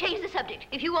 Don't change the subject.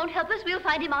 If you won't help us, we'll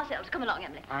find him ourselves. Come along,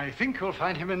 Emily. I think you'll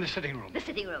find him in the sitting room. The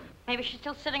sitting room. Maybe she's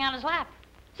still sitting on his lap.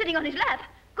 Sitting on his lap?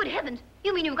 Good heavens.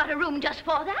 You mean you've got a room just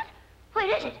for that?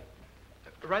 Where is it?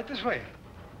 Right this way.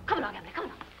 Come along, Emily. Come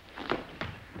along.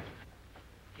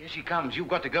 Here she comes. You've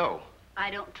got to go. I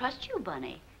don't trust you,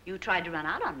 Bunny. You tried to run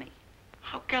out on me.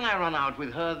 How can I run out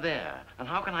with her there? And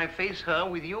how can I face her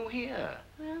with you here?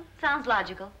 Well, sounds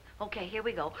logical. Okay, here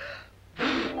we go.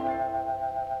 Come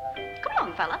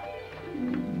along, fella.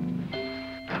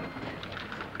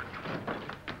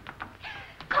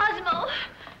 Cosmo!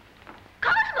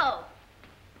 Cosmo!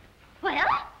 Well,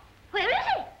 where is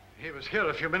he? He was here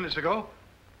a few minutes ago.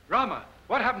 Rama,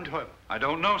 what happened to him? I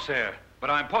don't know, sir, but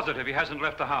I'm positive he hasn't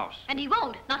left the house. And he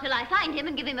won't, not till I find him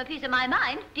and give him a piece of my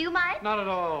mind. Do you mind? Not at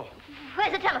all.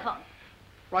 Where's the telephone?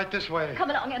 Right this way. Come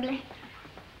along, Emily.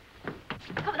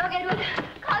 Come along, Edward.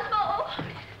 Cosmo!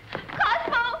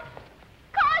 Cosmo!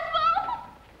 Cosmo!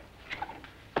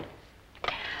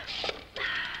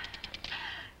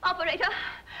 Operator,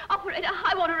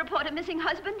 I want to report a missing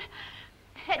husband.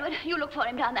 Edward, you look for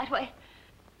him down that way.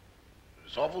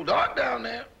 It's awful dark down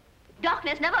there.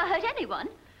 Darkness never hurt anyone.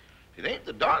 It ain't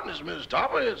the darkness, Mrs.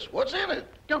 Topper. It's what's in it.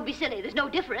 Don't be silly. There's no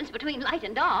difference between light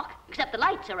and dark, except the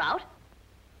lights are out.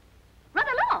 Run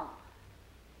along.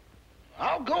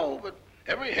 I'll go, but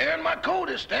every hair in my coat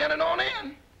is standing on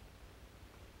end.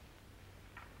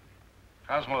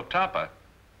 Cosmo Topper?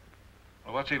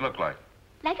 Well, what's he look like?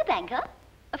 Like a banker.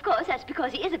 Of course, that's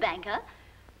because he is a banker.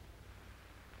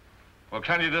 Well,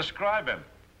 can you describe him?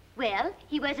 Well,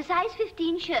 he wears a size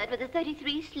 15 shirt with a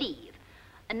 33 sleeve,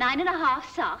 a 9.5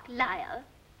 sock lyre,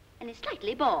 and is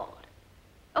slightly bald.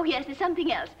 Oh, yes, there's something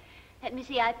else. Let me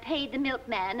see, I paid the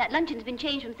milkman. That luncheon's been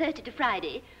changed from Thursday to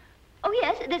Friday. Oh,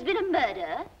 yes, there's been a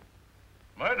murder.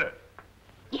 Murder?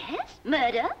 Yes,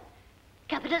 murder.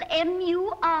 Capital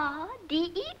M-U-R-D-E-R.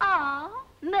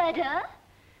 Murder.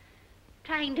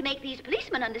 Trying to make these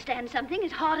policemen understand something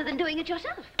is harder than doing it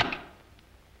yourself.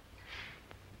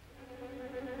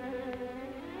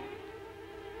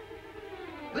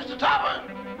 Mr.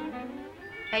 Topper!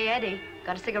 Hey, Eddie,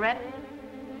 got a cigarette?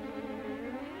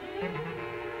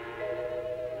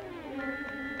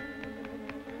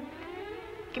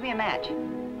 Give me a match.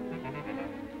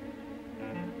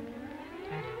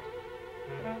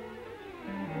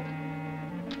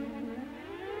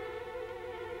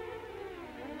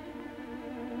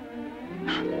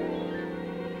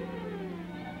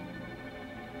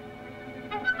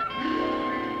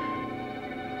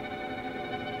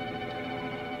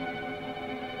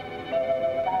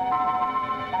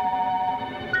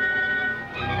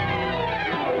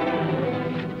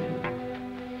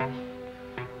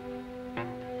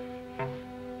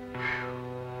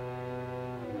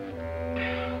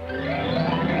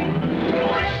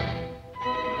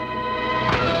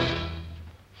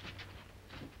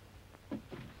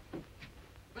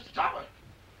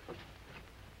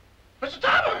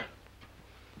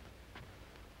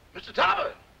 Mr.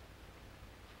 Topper!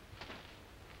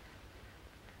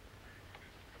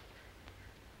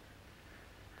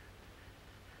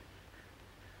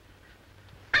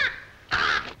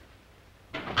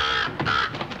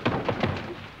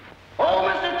 Oh,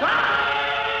 Mr. Topper!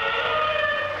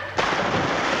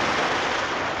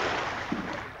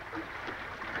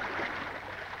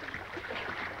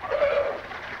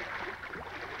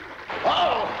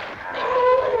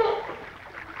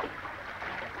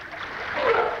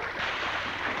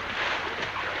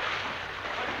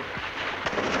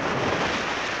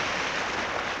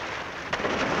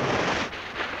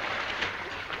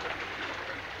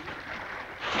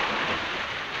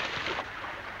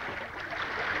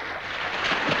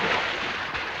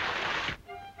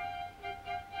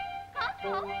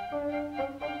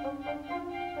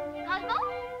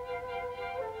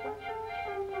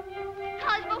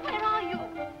 Cosmo, where are you?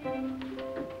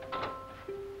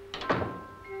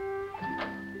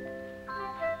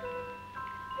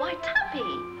 Why, Tuppy,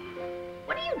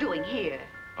 what are you doing here?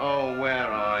 Oh, where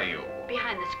are you?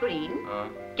 Behind the screen,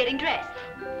 getting dressed.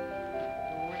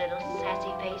 Oh, little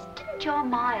sassy face. Didn't your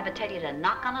ma ever tell you to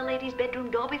knock on a lady's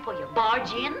bedroom door before you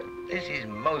barge in? This is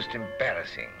most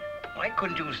embarrassing. Why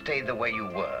couldn't you stay the way you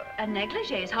were? A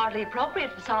negligee is hardly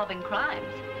appropriate for solving crimes.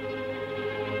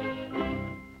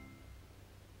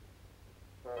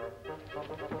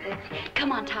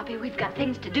 Come on, Toppy, we've got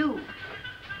things to do.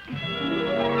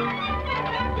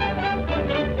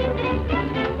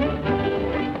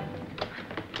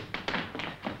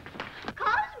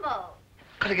 Cosmo!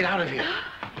 Gotta get out of here.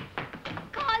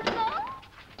 Cosmo!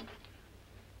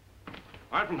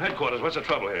 I'm from headquarters. What's the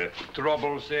trouble here?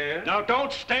 Trouble, sir? Now,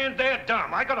 don't stand there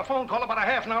dumb. I got a phone call about a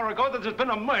half an hour ago that there's been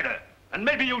a murder. And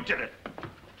maybe you did it.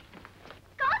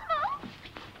 Cosmo!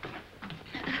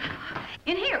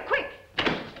 In here, quick.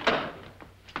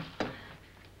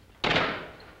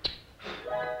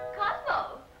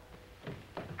 Cosmo!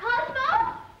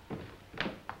 Cosmo!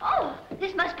 Oh,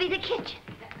 this must be the kitchen.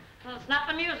 Well, it's not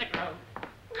the music room.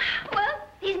 Well,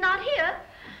 he's not here.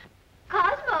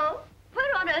 Cosmo,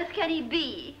 where on earth can he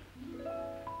be?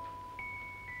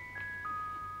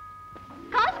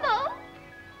 Cosmo!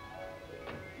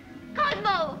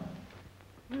 Cosmo!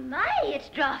 My, it's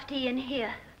drafty in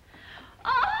here.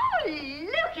 Oh,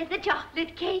 look at the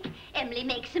chocolate cake. Emily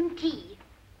makes some tea.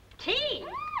 Tea?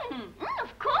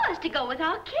 Of course, to go with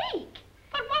our cake.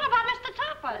 But what about Mr. Topper?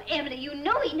 Well, Emily, you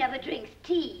know he never drinks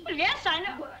tea. Well, yes, I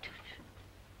know.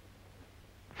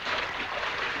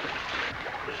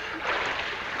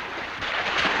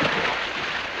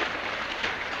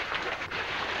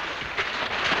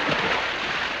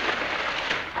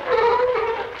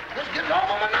 This gets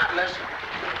awful monotonous.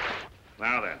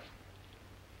 Now then.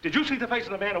 Did you see the face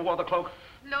of the man who wore the cloak?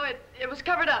 No, it was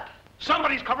covered up.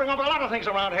 Somebody's covering up a lot of things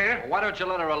around here. Well, why don't you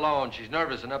let her alone? She's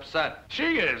nervous and upset.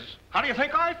 She is. How do you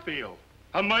think I feel?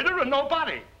 A murder and no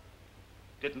body.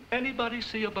 Didn't anybody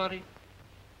see a body?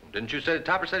 Didn't you say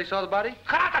Topper said he saw the body?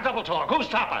 Cut out the double talk. Who's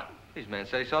Topper? These men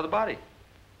said he saw the body.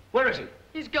 Where is he?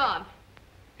 He's gone.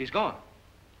 He's gone.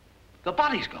 The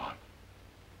body's gone.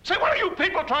 Say, what are you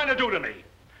people trying to do to me?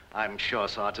 I'm sure,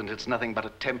 Sergeant, it's nothing but a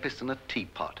tempest in a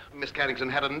teapot. Miss Carrington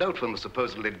had a note from the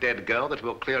supposedly dead girl that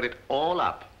will clear it all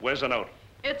up. Where's the note?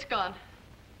 It's gone.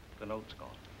 The note's gone.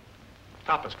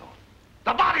 Topper's gone.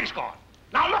 The body's gone.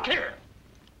 Now look here.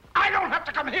 I don't have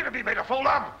to come here to be made a fool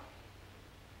of.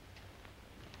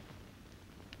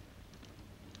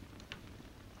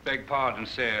 Beg pardon,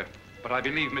 sir, but I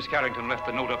believe Miss Carrington left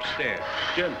the note upstairs.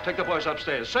 Jim, take the boys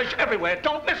upstairs. Search everywhere.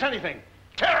 Don't miss anything.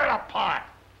 Tear it apart.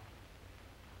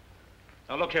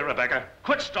 Now look here, Rebecca.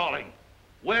 Quit stalling.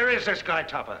 Where is this guy,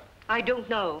 Topper? I don't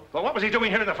know. Well, what was he doing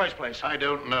here in the first place? I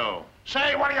don't know.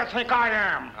 Say, what do you think I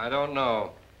am? I don't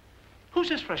know. Who's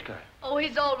this fresh guy? Oh,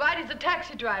 he's all right. He's a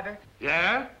taxi driver.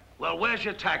 Yeah? Well, where's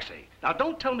your taxi? Now,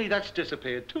 don't tell me that's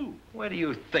disappeared, too. Where do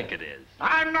you think it is?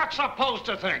 I'm not supposed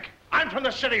to think. I'm from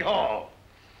the city hall.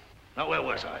 Now, where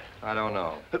was I? I don't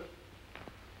know.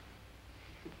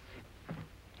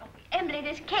 Emily,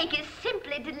 this cake is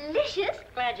simply delicious.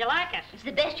 Glad you like it. It's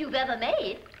the best you've ever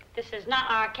made. This is not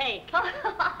our cake. Oh,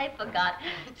 I forgot.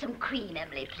 Some cream,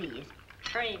 Emily, please.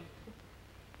 Cream.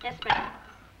 Yes, ma'am.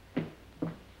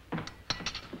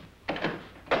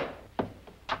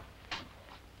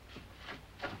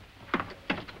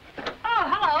 Oh,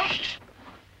 hello.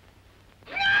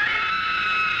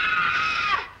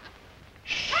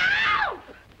 Help!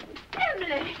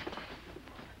 Emily!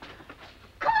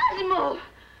 Cosmo!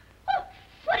 Oh,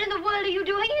 what in the world are you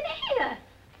doing in here?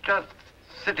 Just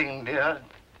sitting here.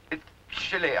 It's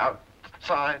chilly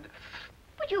outside.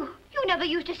 But you never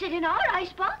used to sit in our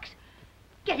icebox.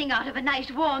 Getting out of a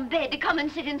nice warm bed to come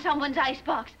and sit in someone's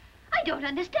icebox. I don't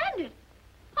understand it.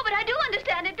 Oh, but I do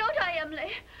understand it, don't I,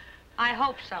 Emily? I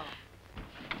hope so.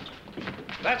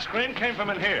 That scream came from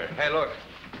in here. Hey, look.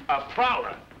 A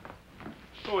prowler.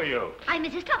 Who are you? I'm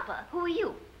Mrs. Topper. Who are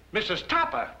you? Mrs.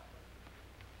 Topper.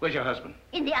 Where's your husband?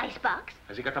 In the icebox.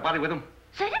 Has he got the body with him?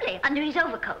 Certainly, under his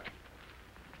overcoat.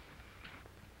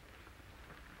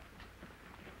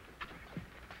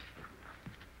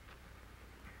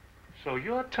 So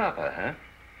you're Topper, huh?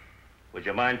 Would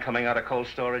you mind coming out of cold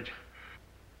storage?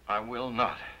 I will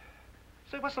not.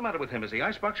 Say, what's the matter with him? Is he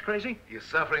icebox crazy? He's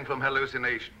suffering from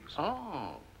hallucinations.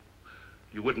 Oh.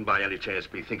 You wouldn't by any chance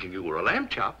be thinking you were a lamb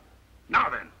chop? Now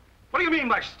then, what do you mean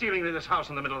by stealing into this house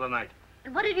in the middle of the night?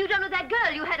 And what have you done with that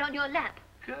girl you had on your lap?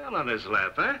 Girl on his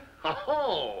lap, eh?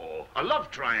 Oh, a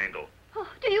love triangle. Oh,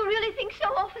 do you really think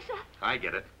so, officer? I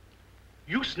get it.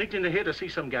 You sneaked into here to see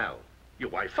some gal. Your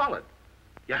wife followed.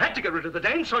 You had to get rid of the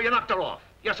dame, so you knocked her off.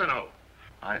 Yes or no?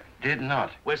 I did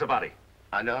not. Where's the body?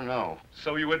 I don't know.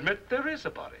 So you admit there is a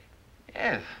body?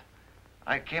 Yes.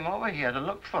 I came over here to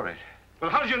look for it.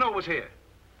 Well, how did you know it was here?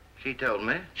 She told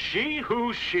me. She?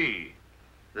 Who's she?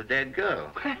 The dead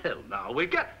girl. Well, now we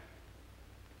get...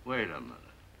 Wait a minute.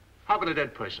 How can a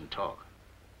dead person talk?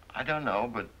 I don't know,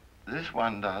 but this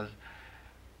one does.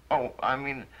 Oh, I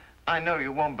mean, I know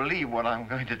you won't believe what I'm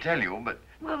going to tell you, but...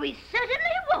 Well, we certainly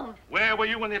won't. Where were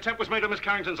you when the attempt was made on Miss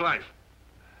Carrington's life?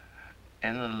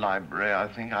 In the library, I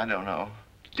think. I don't know.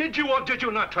 Did you or did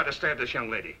you not try to stab this young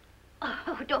lady?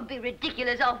 Oh, don't be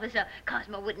ridiculous, officer.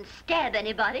 Cosmo wouldn't stab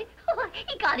anybody. Oh,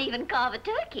 he can't even carve a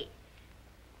turkey.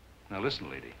 Now listen,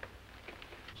 lady.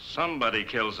 Somebody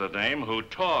kills a dame who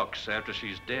talks after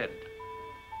she's dead.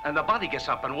 And the body gets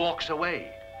up and walks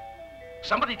away.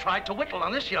 Somebody tried to whittle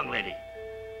on this young lady.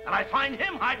 And I find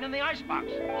him hiding in the icebox.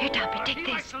 Here, Toppy, take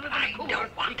this.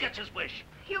 He gets his wish.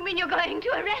 You mean you're going to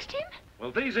arrest him?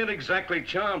 Well, these ain't exactly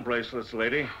charm bracelets,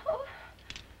 lady. Oh.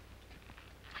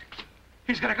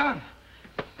 He's got a gun.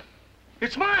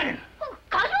 It's mine. Oh,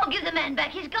 Cosmo, give the man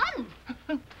back his gun.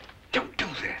 Don't do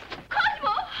that.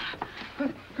 Cosmo!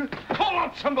 Call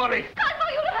out somebody. Cosmo,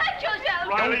 you'll hurt yourself.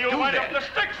 Riley, Don't you'll do wind that. up the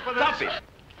sticks for this. Stop it.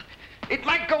 It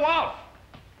might go off.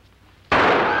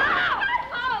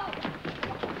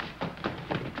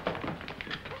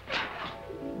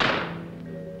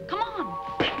 Come on.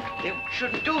 They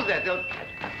shouldn't do that. They'll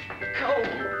go.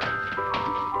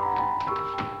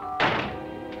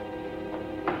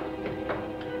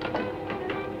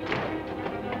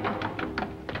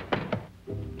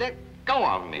 Let go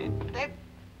of me. Let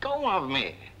go of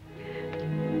me.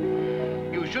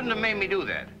 You shouldn't have made me do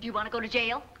that. Do you want to go to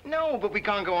jail? No, but we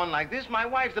can't go on like this. My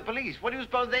wife's the police. What do you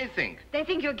suppose they think? They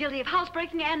think you're guilty of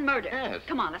housebreaking and murder. Yes.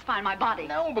 Come on, let's find my body.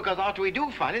 No, because after we do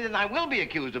find it, then I will be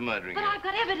accused of murdering But her. I've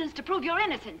got evidence to prove you're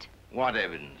innocent. What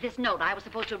evidence? This note I was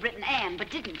supposed to have written Anne, but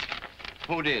didn't.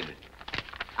 Who did?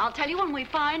 I'll tell you when we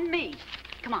find me.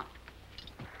 Come on.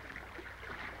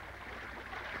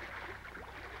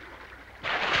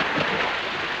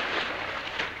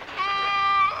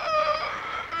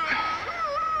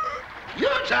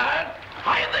 You're tired.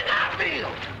 How you think I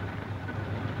feel?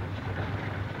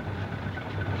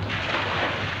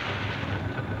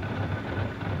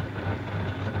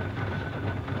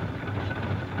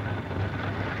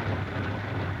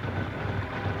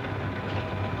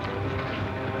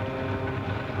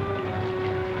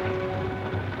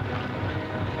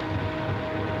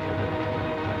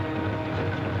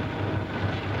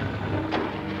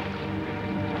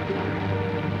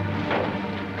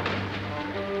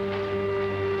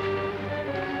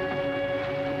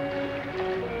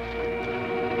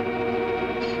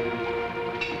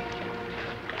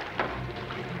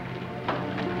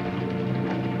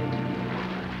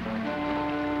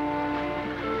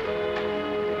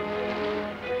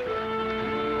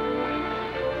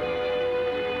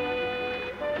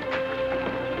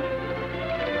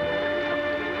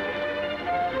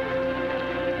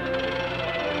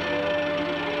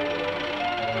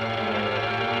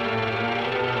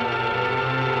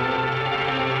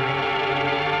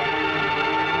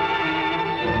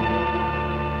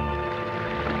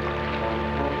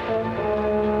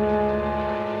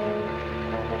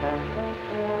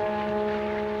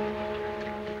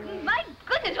 My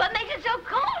goodness, what makes it so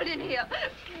cold in here?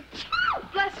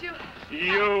 Bless you.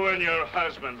 You and your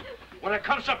husband. When it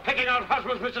comes to picking out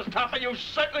husbands, Mrs. Topper, you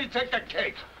certainly take the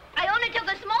cake. I only took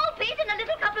a small piece and a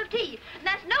little cup of tea.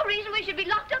 That's no reason we should be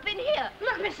locked up in here.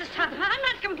 Look, Mrs. Tupper, I'm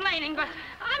not complaining, but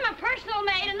I'm a personal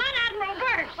maid and not Admiral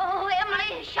Burt. Oh,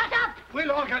 Emily, shut up.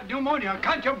 We'll all get pneumonia.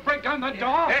 Can't you break down the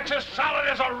door? It's as solid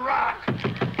as a rock.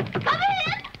 Come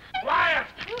in. Quiet!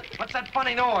 What's that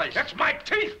funny noise? It's my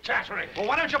teeth chattering. Well,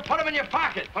 why don't you put them in your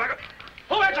pocket?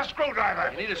 Who has a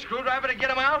screwdriver? You need a screwdriver to get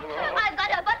them out? I've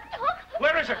got a button hook.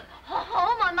 Where is it?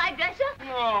 Home on my dresser.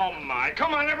 Oh, my.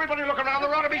 Come on, everybody look around.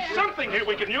 There ought to be something here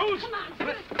we can use.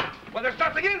 Well, there's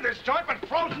nothing in this joint but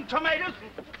frozen tomatoes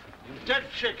and dead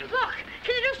chicken. Look,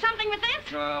 can you do something with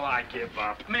this? Oh, I give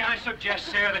up. May I suggest,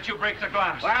 sir, that you break the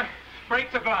glass? What?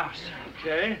 Break the glass.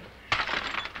 Okay.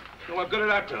 Well, what good did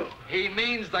that do? He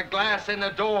means the glass in the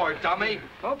door, dummy.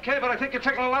 Okay, but I think you're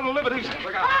taking a lot of liberties.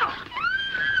 Look out.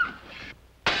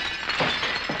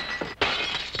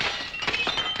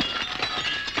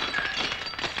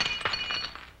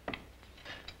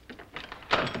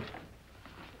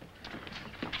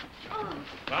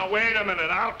 Now, wait a minute.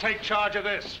 I'll take charge of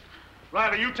this.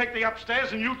 Riley, you take the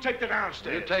upstairs and you take the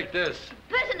downstairs. You take this.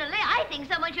 Personally, I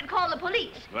think someone should call the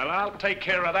police. Well, I'll take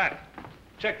care of that.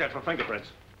 Check that for fingerprints.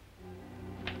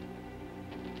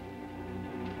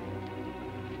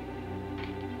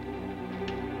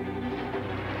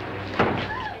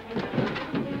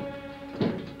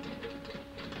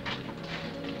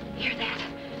 Hear that?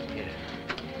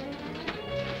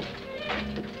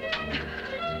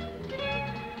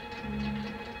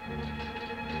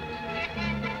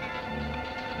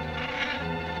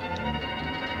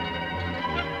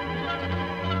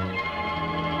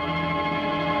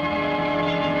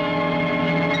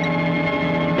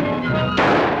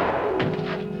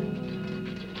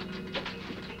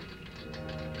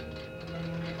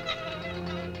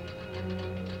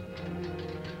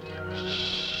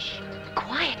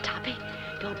 Quiet, Toppy.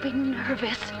 Don't be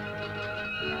nervous.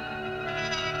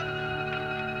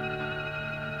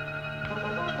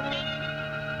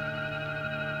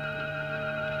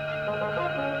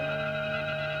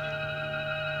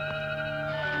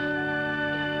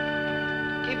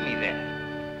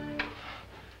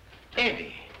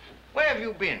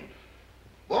 been?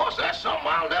 Boss, that's something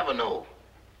I'll never know.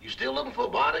 You still looking for a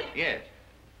body? Yes.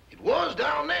 It was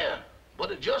down there, but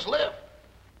it just left.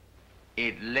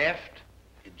 It left?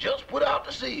 It just put out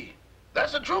to sea.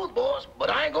 That's the truth, boss, but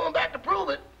I ain't going back to prove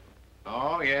it.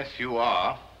 Oh, yes, you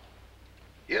are.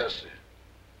 Yes, sir.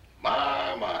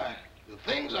 My, the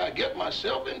things I get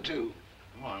myself into.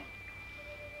 Come on.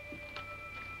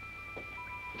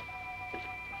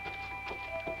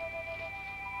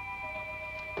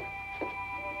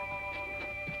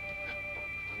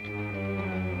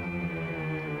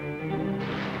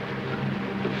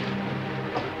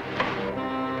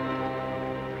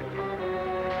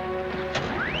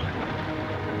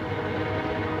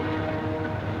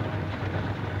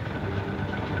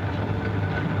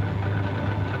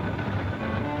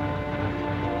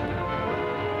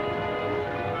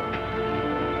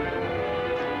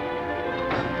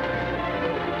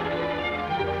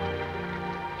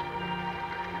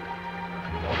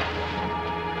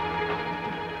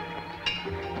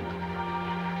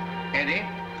 Eddie,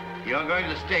 you're going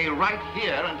to stay right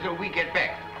here until we get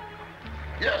back.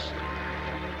 Yes, sir.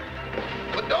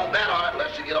 But don't bet on it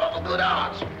unless you get off a good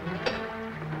odds.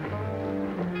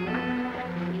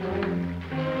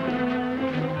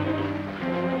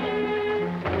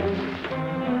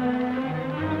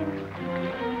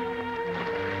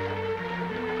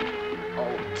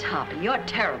 Oh, Toppy, you're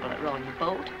terrible at rowing a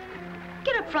boat.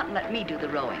 Get up front and let me do the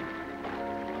rowing.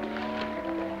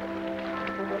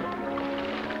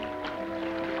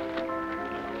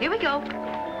 Here we go.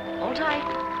 Hold tight.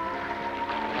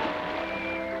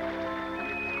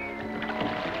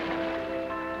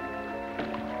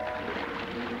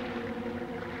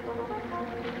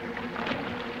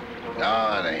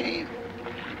 No, it ain't.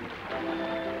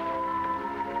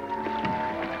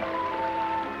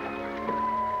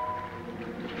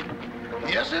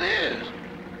 Yes, it is.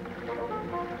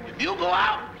 If you go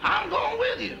out, I'm going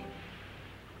with you.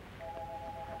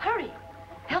 Hurry.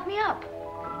 Help me up.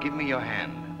 Give me your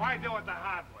hand. Why do it the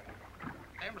hard way?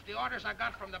 Them's the orders I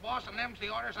got from the boss, and them's the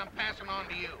orders I'm passing on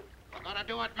to you. We're gonna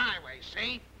do it my way,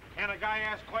 see? Can a guy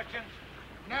ask questions?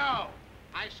 No.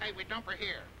 I say we dump her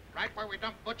here, right where we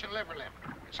dump Butch and Liverlip.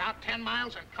 It's out 10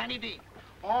 miles and plenty deep.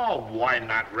 Oh, why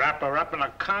not wrap her up in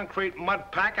a concrete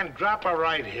mud pack and drop her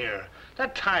right here? The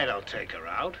tide'll take her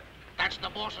out. That's the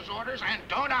boss's orders, and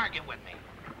don't argue with me.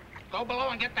 Go below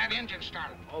and get that engine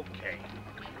started. Okay.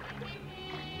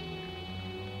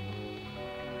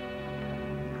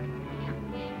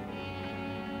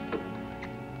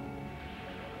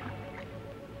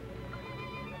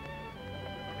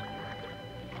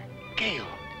 Gail,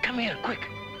 come here, quick.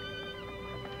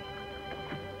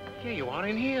 Here you are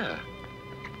in here.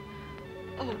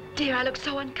 Oh, dear, I look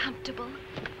so uncomfortable.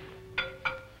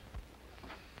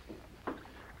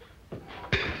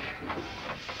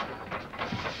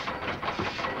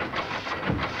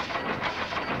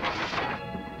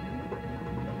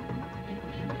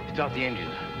 Start the engine.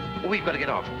 We've got to get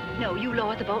off. No, you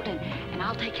lower the boat and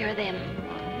I'll take care of them.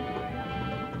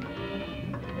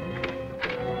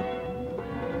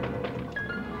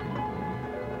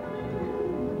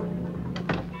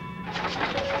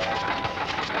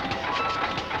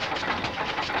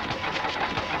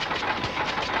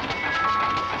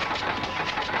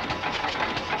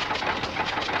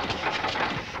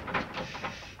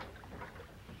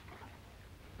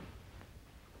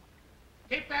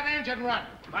 Keep that engine running.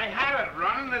 I had it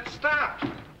running, it stopped.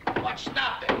 What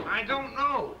stopped it? I don't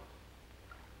know.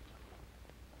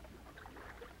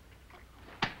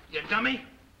 You dummy.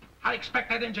 I expect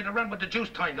that engine to run with the juice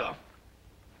turned off.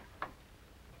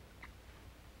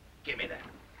 Give me that.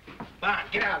 Come on,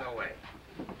 get out of the way.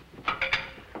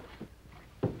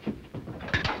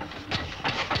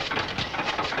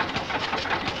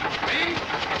 Me?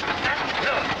 That's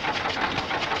good.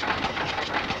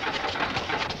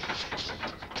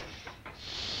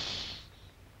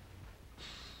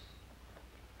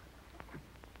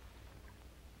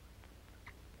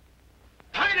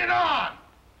 Turn it on!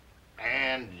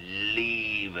 And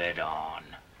leave it on.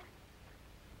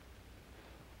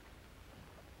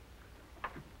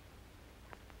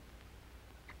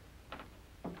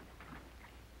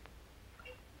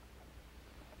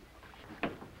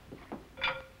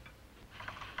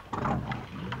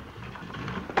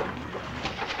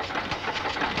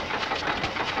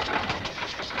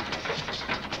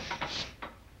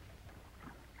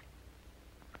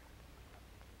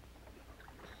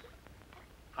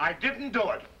 I didn't do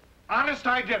it. Honest,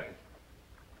 I didn't.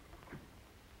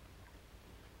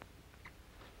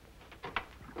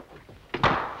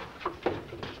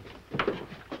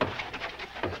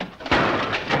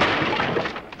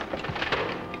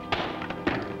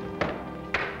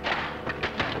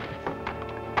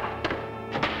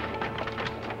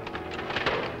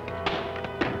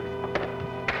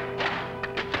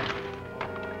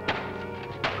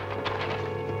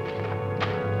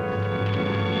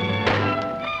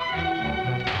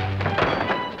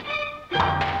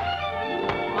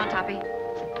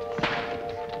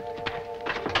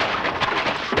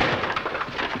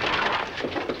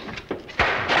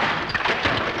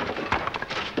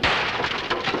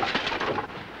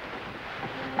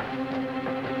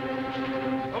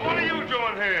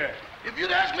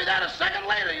 me that a second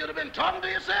later, you'd have been talking to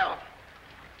yourself.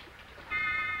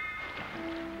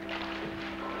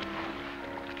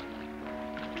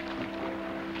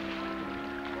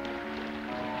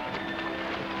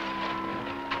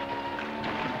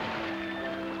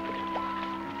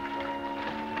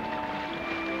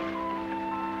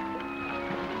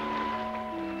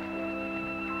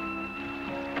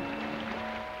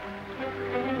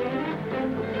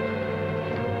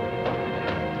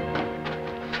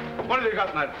 What have you got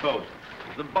in that boat?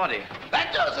 The body.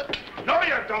 That does it. No,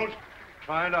 you don't.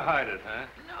 Trying to hide it, huh?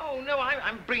 No,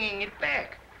 I'm bringing it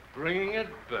back. Bringing it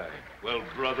back. Well,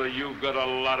 brother, you've got a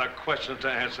lot of questions to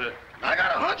answer. I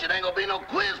got a hunch it ain't gonna be no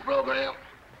quiz program.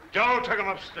 Joe, take him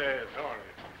upstairs. All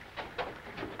right.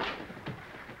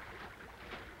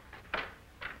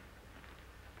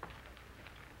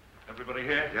 Everybody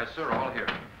here? Yes, sir, all here.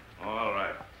 All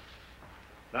right.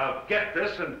 Now get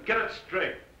this and get it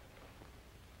straight.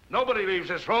 Nobody leaves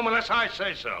this room unless I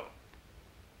say so.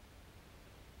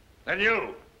 And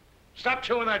you, stop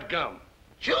chewing that gum.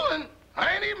 Chewing?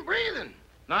 I ain't even breathing.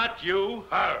 Not you,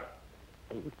 her.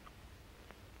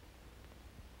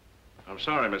 I'm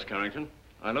sorry, Miss Carrington.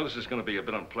 I know this is going to be a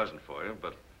bit unpleasant for you,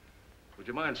 but would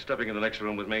you mind stepping in the next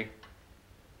room with me?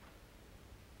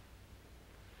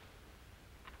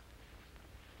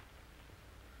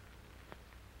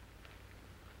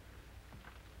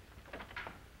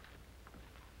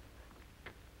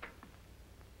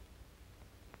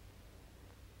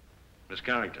 Miss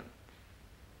Carrington,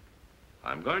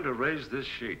 I'm going to raise this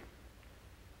sheet.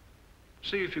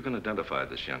 See if you can identify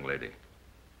this young lady.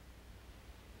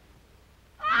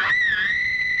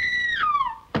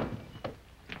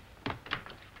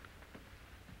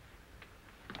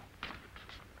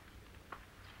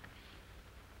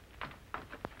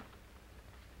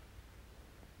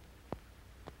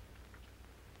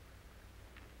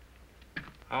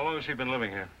 How long has she been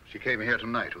living here? She came here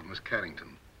tonight with Miss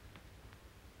Carrington.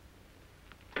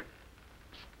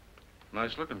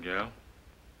 Nice looking gal.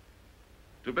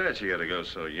 Too bad she had to go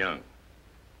so young.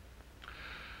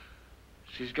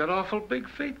 She's got awful big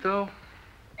feet, though.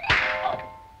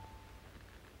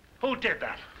 Who did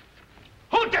that?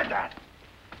 Who did that?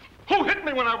 Who hit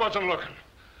me when I wasn't looking?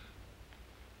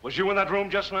 Was you in that room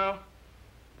just now?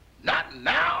 Not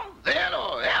now, then,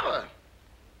 or ever.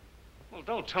 Well,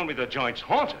 don't tell me the joint's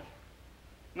haunted.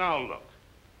 Now, look.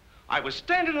 I was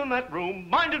standing in that room,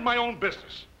 minding my own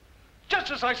business. Just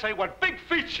as I say what big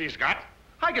feet she's got,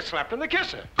 I get slapped in the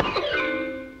kisser.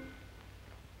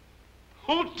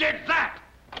 Who did that?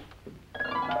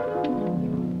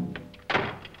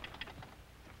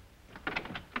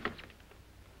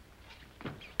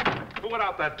 Who went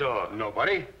out that door?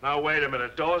 Nobody. Now, wait a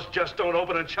minute. Doors just don't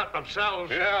open and shut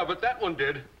themselves. Yeah, but that one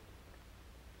did.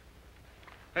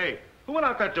 Hey, who went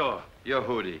out that door? Your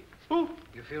Hootie. Who?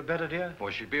 You feel better, dear?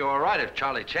 Well, she'd be all right if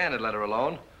Charlie Chan had let her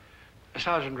alone.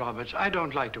 Sergeant Roberts, I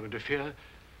don't like to interfere,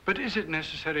 but is it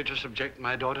necessary to subject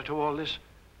my daughter to all this?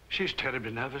 She's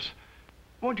terribly nervous.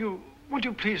 Won't you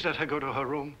please let her go to her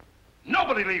room?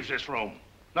 Nobody leaves this room.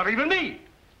 Not even me.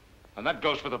 And that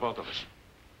goes for the both of us.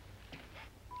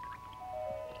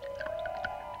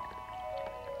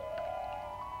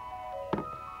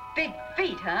 Big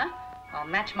feet, huh? I'll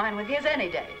match mine with his any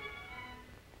day.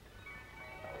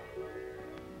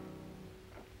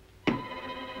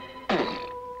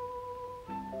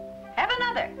 Have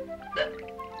another.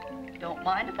 Don't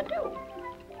mind if I do.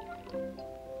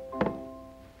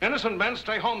 Innocent men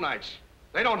stay home nights.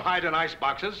 They don't hide in ice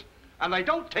boxes, and they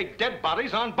don't take dead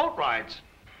bodies on boat rides.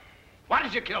 Why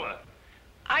did you kill her?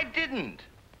 I didn't.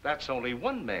 That's only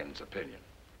one man's opinion.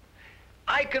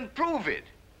 I can prove it.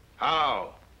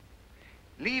 How?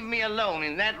 Leave me alone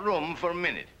in that room for a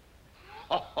minute.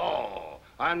 Oh,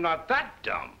 I'm not that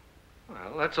dumb.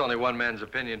 Well, that's only one man's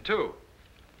opinion, too.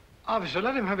 Officer,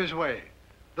 let him have his way.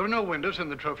 There are no windows in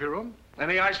the trophy room.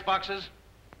 Any ice boxes?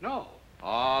 No.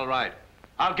 All right.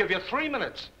 I'll give you 3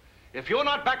 minutes. If you're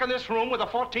not back in this room with a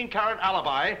 14-carat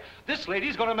alibi, this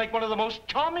lady's going to make one of the most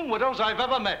charming widows I've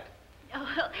ever met. Oh,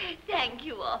 well, thank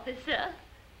you, officer.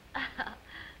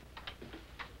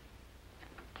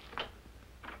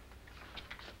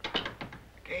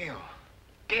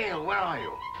 Gail, where are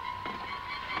you?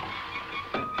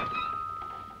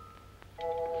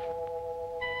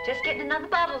 Just getting another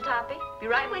bottle, Toppy. Be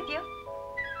right with you.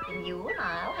 And you and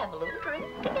I'll have a little drink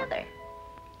together.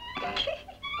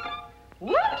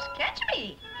 Whoops, catch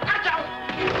me.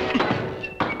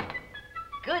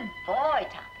 Good boy,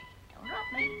 Toppy. Don't drop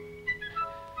me.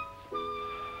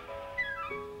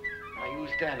 Now, you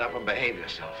stand up and behave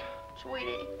yourself.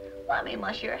 Sweetie, let me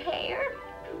mush your hair.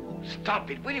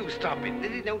 Stop it. Will you stop it?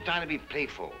 This is no time to be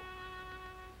playful.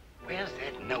 Where's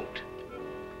that note?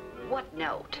 What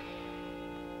note?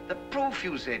 The proof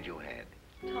you said you had.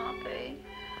 Toppy,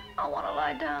 I want to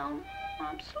lie down.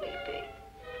 I'm sleepy.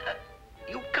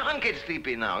 You can't get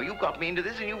sleepy now. You got me into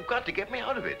this and you've got to get me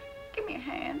out of it. Give me a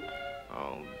hand.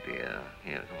 Oh, dear.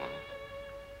 Here, come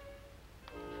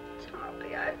on.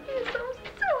 Toppy, I feel so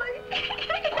silly.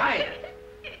 Quiet.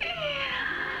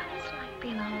 It's like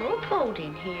being on a little boat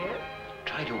in here.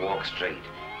 Try to walk straight.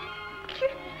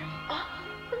 Oh,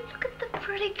 look at the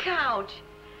pretty couch.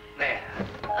 There.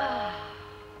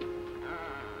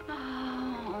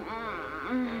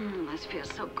 This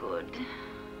feels so good.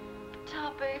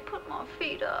 Toppy, put my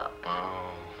feet up.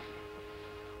 Oh.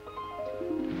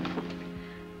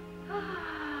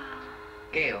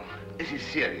 Gail, this is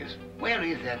serious. Where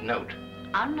is that note?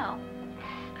 I know.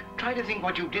 Try to think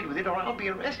what you did with it or I'll be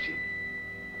arrested.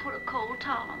 Put a cold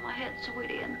towel on my head,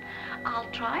 sweetie, and I'll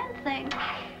try and think.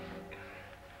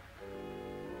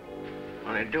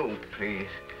 Honey, do, please.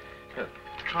 Just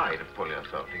try to pull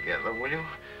yourself together, will you?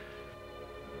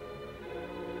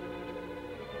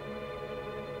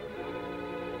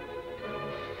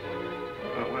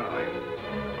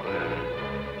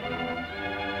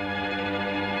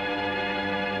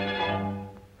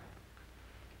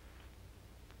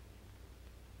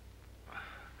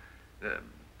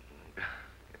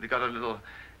 You got a little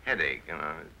headache, you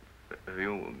know. Have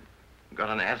you got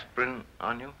an aspirin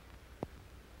on you?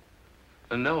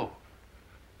 No.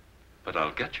 But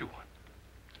I'll get you one.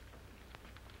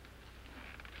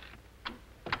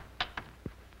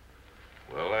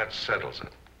 Well, that settles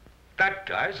it. That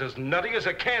guy's as nutty as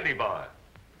a candy bar.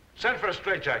 Send for a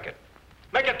straitjacket.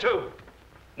 Make it 2.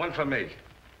 1 for me.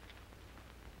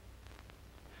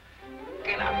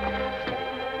 Get up.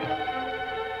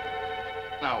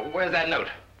 Now, where's that note?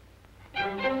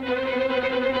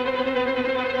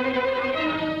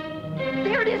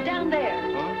 There it is down there.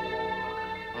 Huh?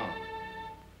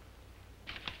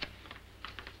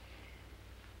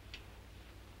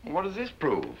 Oh. What does this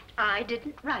prove? I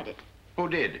didn't write it. Who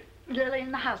did?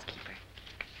 Lillian, the housekeeper.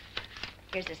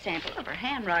 Here's a sample of her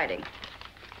handwriting.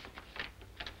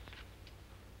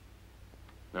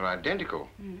 They're identical.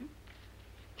 Mm-hmm.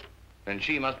 Then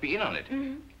she must be in on it.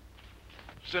 Mm-hmm.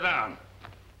 Sit down.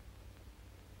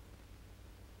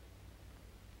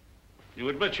 You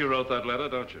admit you wrote that letter,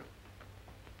 don't you?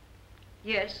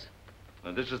 Yes.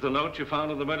 And this is the note you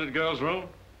found in the murdered girl's room?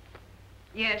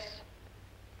 Yes.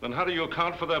 Then how do you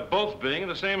account for their both being in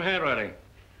the same handwriting?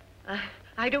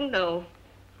 I don't know.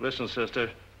 Listen, sister,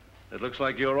 it looks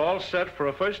like you're all set for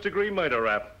a first-degree murder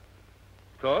rap.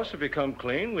 Of course, if you come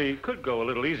clean, we could go a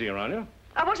little easier on you.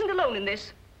 I wasn't alone in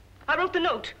this. I wrote the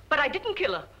note, but I didn't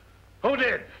kill her. Who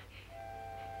did?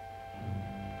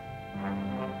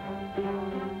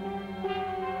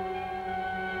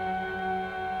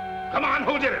 Come on,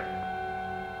 who did it?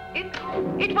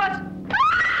 It was...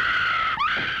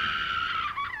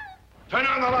 Turn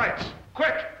on the lights,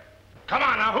 quick. Come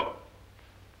on now, who?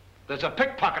 There's a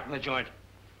pickpocket in the joint.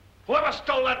 Whoever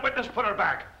stole that witness, put her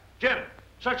back. Jim,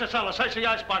 search the cellar, search the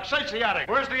icebox, search the attic.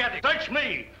 Where's the attic? Search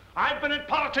me. I've been in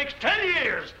politics 10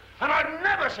 years, and I've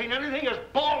never seen anything as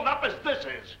balled up as this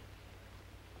is.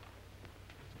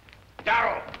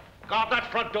 Darrell, guard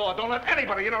that front door. Don't let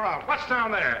anybody in or out. What's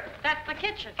down there? That's the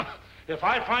kitchen. If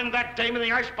I find that dame in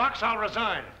the icebox, I'll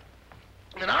resign.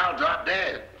 And I'll drop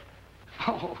dead.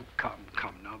 Oh, come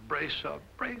now, brace up,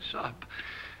 brace up.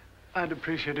 I'd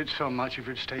appreciate it so much if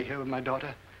you'd stay here with my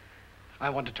daughter. I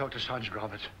want to talk to Sergeant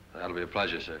Roberts. That'll be a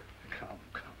pleasure, sir. Come.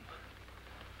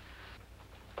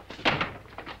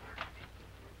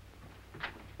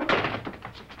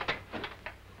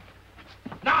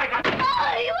 Now I got...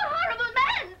 Oh, you horrible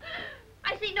man!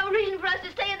 I see no reason for us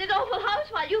to stay in this awful house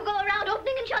while you go around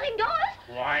opening and shutting doors.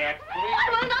 Quiet, please. I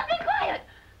will not be quiet.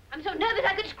 I'm so nervous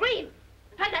I could scream.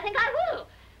 In fact, I think I will.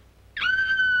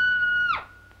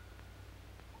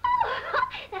 Oh,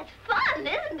 that's fun,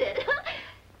 isn't it?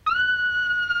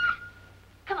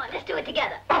 Come on, let's do it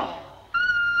together.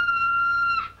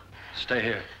 Stay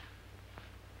here.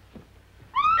 It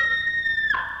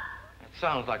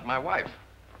sounds like my wife.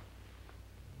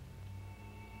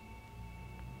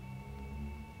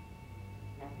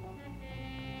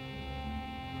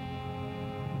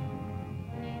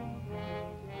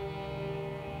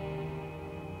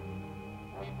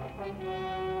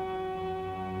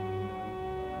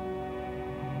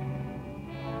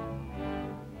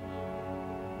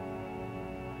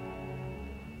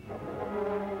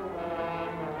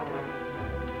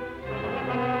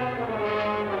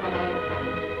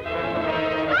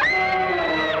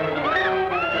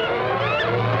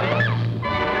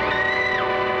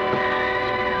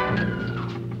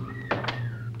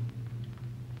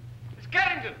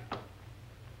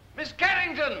 Miss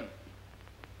Carrington!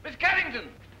 Miss Carrington!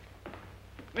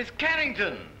 Miss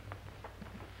Carrington!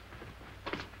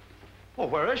 Well,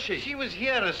 where is she? She was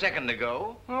here a second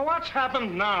ago. Well, what's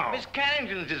happened now? Miss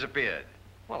Carrington's disappeared.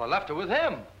 Well, I left her with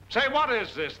him. Say, what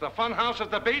is this, the fun house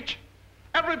at the beach?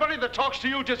 Everybody that talks to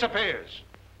you disappears.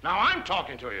 Now I'm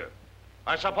talking to you.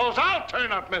 I suppose I'll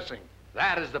turn up missing.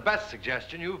 That is the best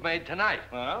suggestion you've made tonight.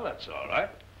 Well, that's all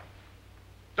right.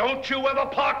 Don't you ever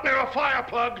park near a fire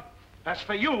plug. That's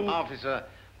for you. Officer,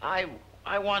 I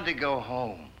want to go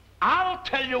home. I'll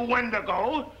tell you when to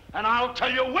go, and I'll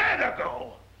tell you where to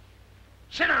go.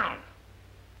 Sit down.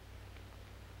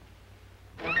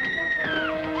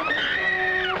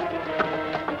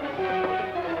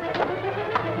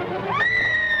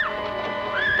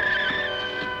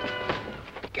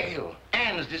 Gail,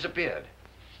 Anne's disappeared.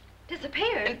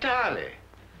 Disappeared? Entirely.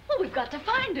 Well, we've got to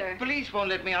find her. Police won't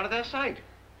let me out of their sight.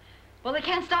 Well, they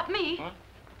can't stop me. Huh?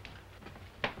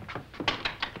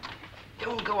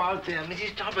 Don't go out there.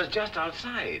 Mrs. Topper's just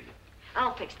outside.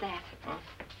 I'll fix that. Huh?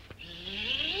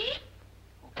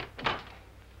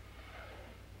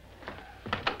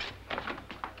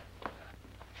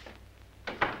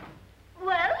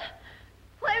 Well,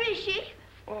 where is she?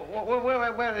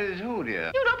 Where is who,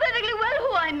 dear? You know perfectly well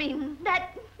who I mean.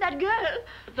 That girl.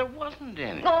 But there wasn't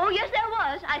any. Oh, yes, there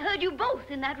was. I heard you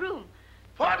both in that room.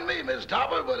 Pardon me, Miss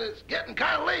Topper, but it's getting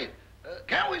kind of late.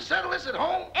 Can't we settle this at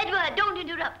home? Edward, don't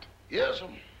interrupt. Yes,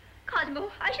 Cosmo,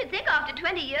 I should think after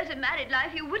 20 years of married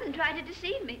life you wouldn't try to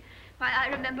deceive me. Why, I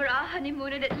remember our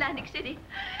honeymoon in Atlantic City.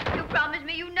 You promised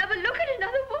me you'd never look at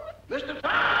another woman. Mr.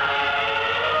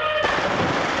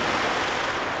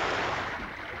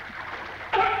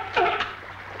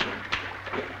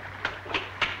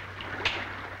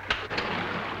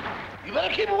 You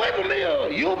better keep away from me or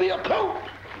you'll be a coat.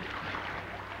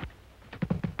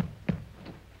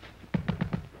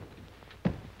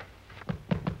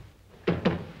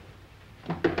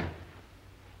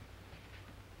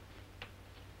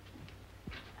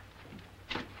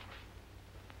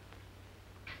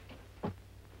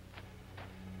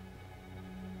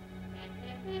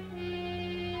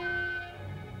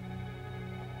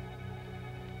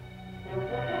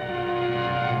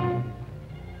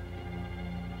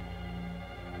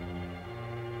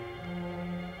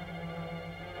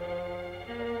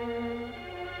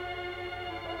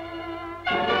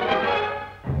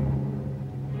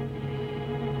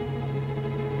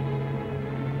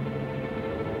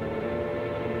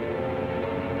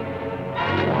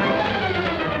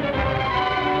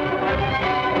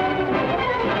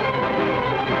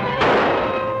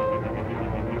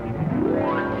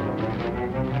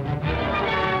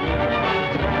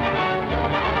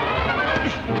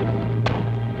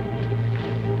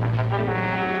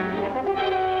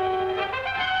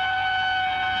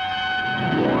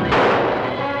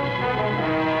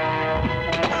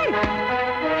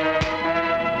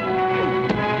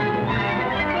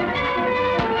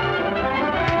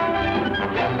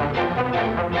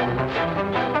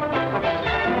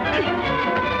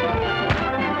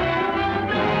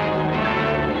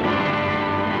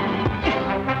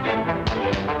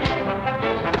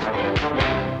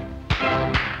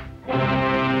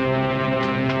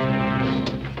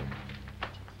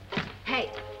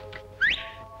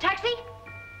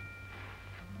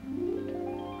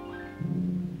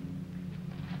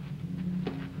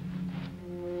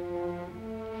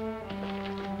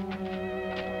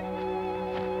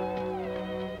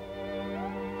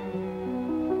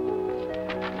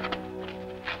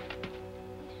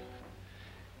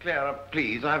 Clara,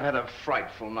 please, I've had a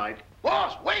frightful night.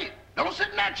 Boss, wait! Don't sit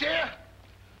in that chair.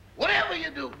 Whatever you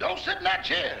do, don't sit in that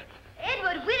chair.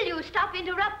 Edward, will you stop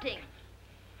interrupting?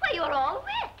 Why, you're all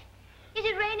wet. Is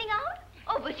it raining out?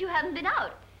 Oh, but you haven't been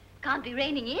out. Can't be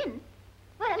raining in.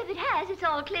 Well, if it has, it's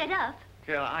all cleared up.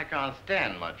 Clara, I can't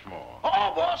stand much more.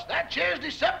 Oh, boss, that chair's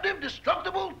deceptive,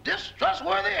 destructible,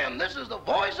 distrustworthy, and this is the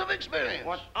voice of experience.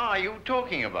 What are you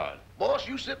talking about? Boss,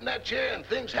 you sit in that chair and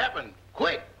things happen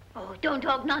quick. Oh, don't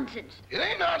talk nonsense. It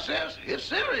ain't nonsense. It's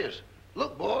serious.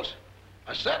 Look, boss,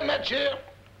 I sat in that chair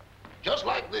just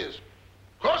like this.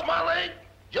 Cross my leg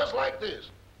just like this.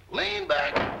 Lean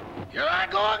back. Here I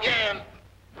go again.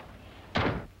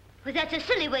 Well, that's a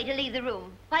silly way to leave the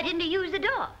room. Why didn't you use the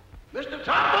door? Mr.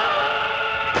 Topper!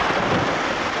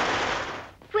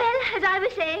 Well, as I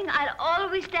was saying, I'll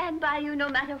always stand by you no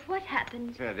matter what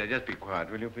happens. Clara, just be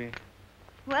quiet, will you, please?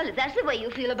 Well, if that's the way you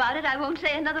feel about it, I won't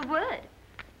say another word.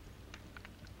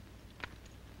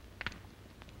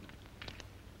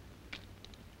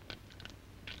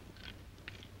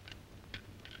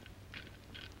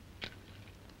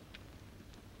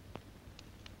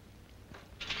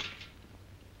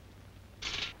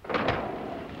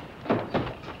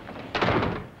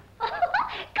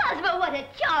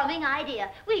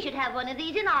 idea. We should have one of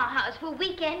these in our house for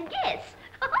weekend guests.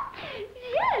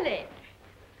 Really?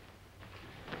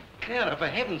 Clara, for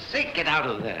heaven's sake, get out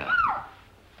of there.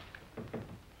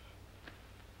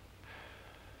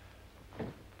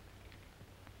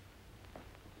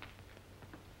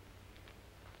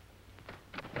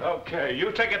 Okay,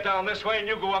 you take it down this way and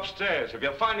you go upstairs. If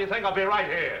you find anything, I'll be right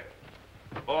here.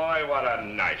 Boy, what a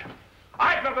night.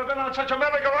 I've never been on such a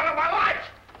merry-go-round in my life!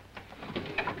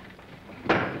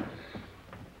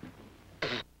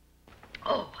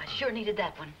 Oh, I sure needed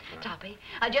that one, Toppy.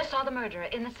 I just saw the murderer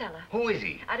in the cellar. Who is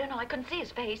he? I don't know. I couldn't see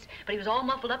his face, but he was all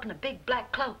muffled up in a big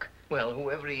black cloak. Well,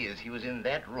 whoever he is, he was in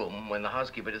that room when the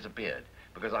housekeeper disappeared.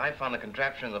 Because I found a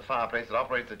contraption in the fireplace that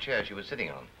operates the chair she was sitting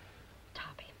on.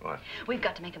 Toppy. What? We've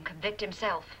got to make him convict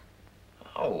himself.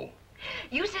 Oh.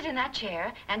 You sit in that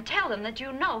chair and tell them that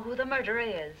you know who the murderer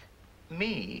is.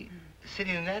 Me?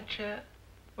 Sitting in that chair?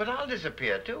 But I'll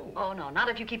disappear, too. Oh, no, not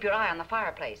if you keep your eye on the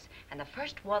fireplace. And the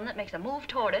first one that makes a move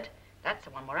toward it, that's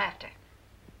the one we're after.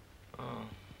 Oh.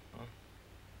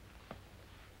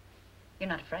 You're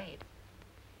not afraid?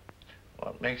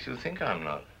 What makes you think I'm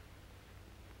not?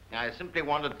 I simply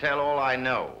want to tell all I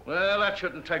know. Well, that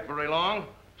shouldn't take very long.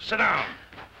 Sit down.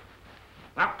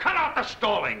 Now, cut out the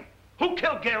stalling. Who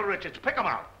killed Gail Richards? Pick him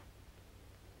out.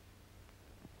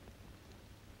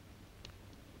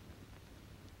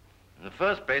 In the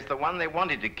first place, the one they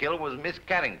wanted to kill was Miss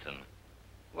Carrington.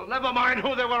 Well, never mind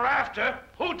who they were after.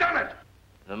 Who done it?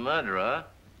 The murderer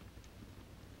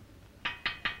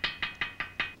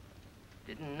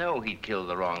didn't know he'd killed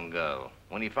the wrong girl.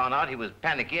 When he found out, he was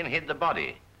panicky and hid the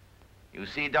body. You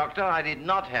see, Doctor, I did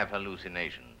not have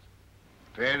hallucinations.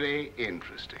 Very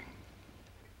interesting.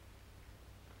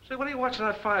 Say, what are you watching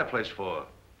that fireplace for?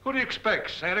 Who do you expect,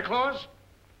 Santa Claus?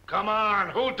 Come on,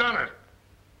 who done it?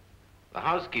 The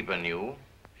housekeeper knew.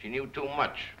 She knew too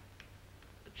much.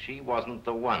 But she wasn't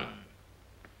the one.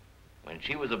 When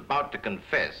she was about to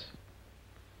confess,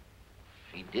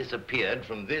 she disappeared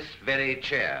from this very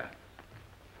chair.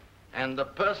 And the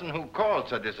person who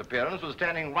caused her disappearance was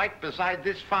standing right beside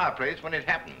this fireplace when it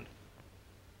happened.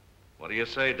 What do you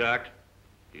say, Doc?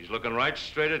 He's looking right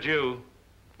straight at you.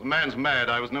 The man's mad.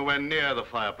 I was nowhere near the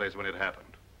fireplace when it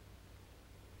happened.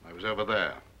 I was over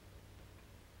there.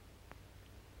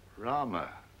 Rama,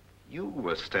 you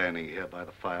were standing here by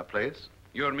the fireplace.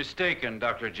 You're mistaken,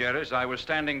 Dr. Jerris. I was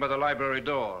standing by the library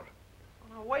door.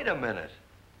 Now, wait a minute.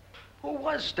 Who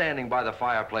was standing by the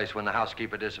fireplace when the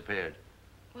housekeeper disappeared?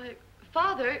 Why,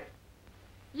 Father,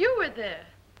 you were there.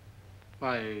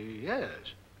 Why, yes.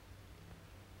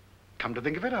 Come to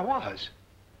think of it, I was.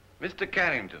 Mr.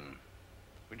 Carrington,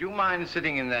 would you mind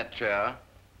sitting in that chair?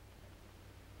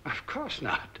 Of course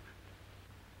not.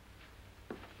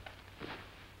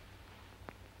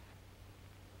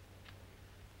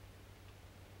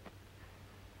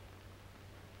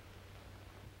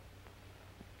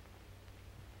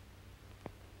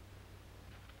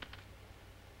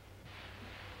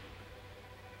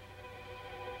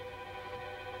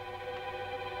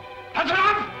 Hands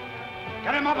up!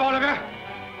 Get him up, all of you!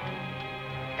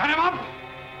 Get him up!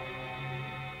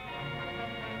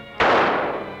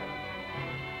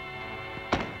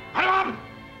 Get him up!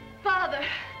 Father!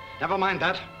 Never mind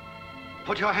that.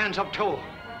 Put your hands up, too.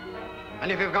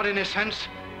 And if you've got any sense,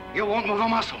 you won't move a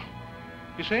muscle.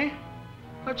 You see?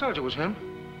 I told you it was him.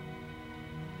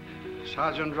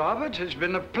 Sergeant Roberts, it's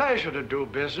been a pleasure to do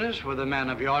business with a man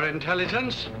of your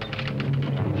intelligence.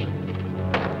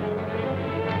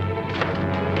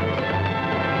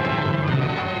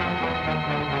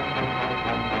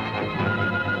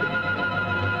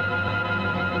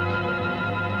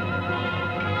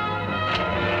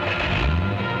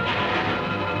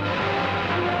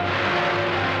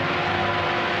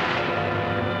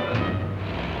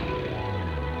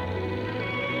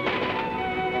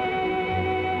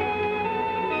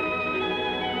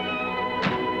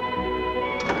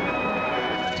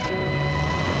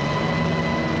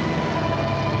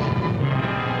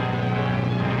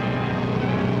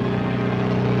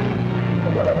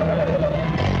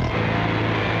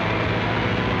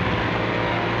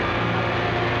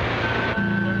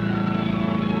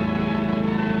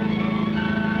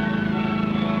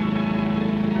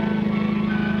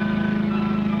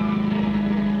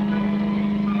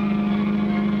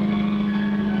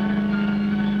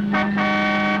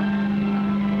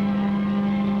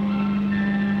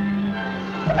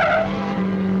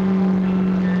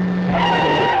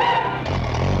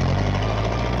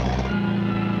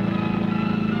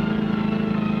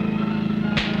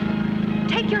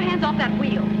 Take your hands off that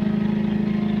wheel.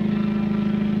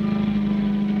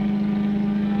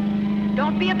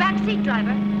 Don't be a backseat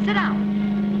driver. Sit down.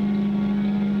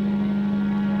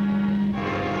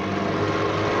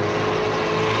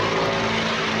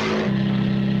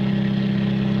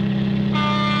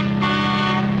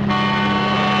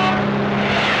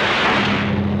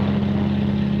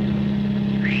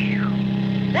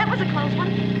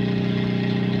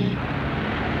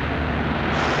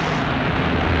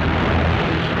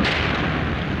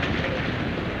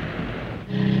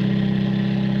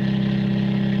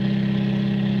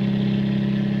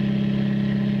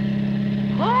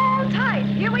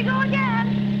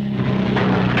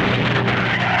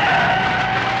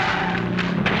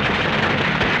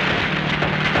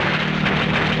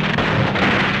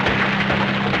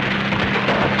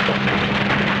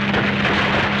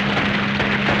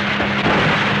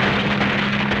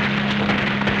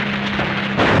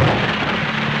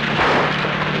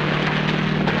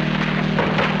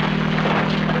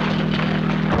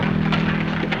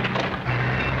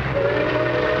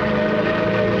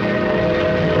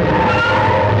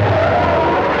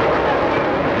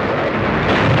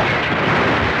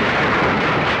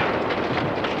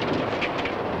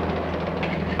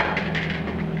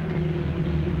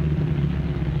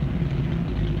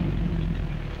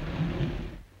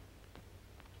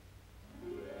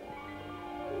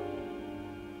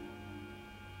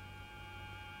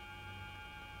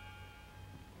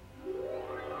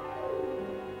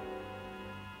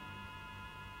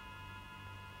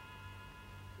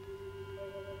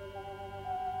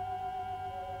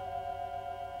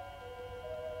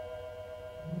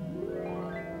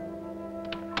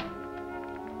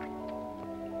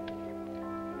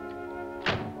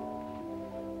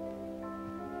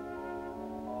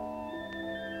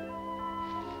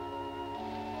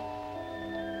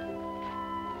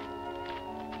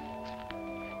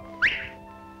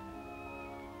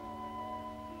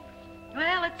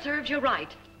 Well, it serves you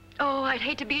right. Oh, I'd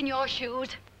hate to be in your shoes.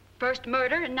 First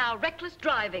murder and now reckless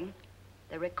driving.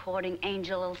 The recording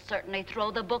angel will certainly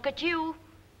throw the book at you.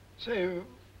 Say,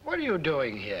 what are you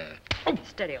doing here? Oh.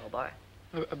 Steady, old boy.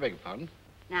 I beg your pardon?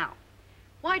 Now,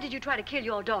 why did you try to kill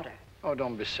your daughter? Oh,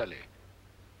 don't be silly.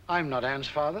 I'm not Anne's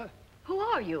father. Who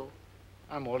are you?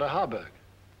 I'm Walter Harburg,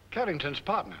 Carrington's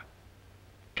partner.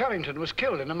 Carrington was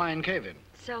killed in a mine cave-in.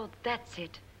 So that's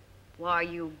it. Why,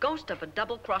 you ghost of a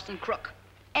double-crossing crook.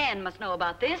 Anne must know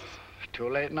about this. Too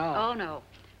late now. Oh, no.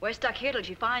 We're stuck here till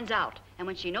she finds out. And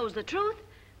when she knows the truth,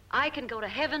 I can go to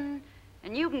heaven,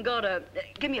 and you can go to...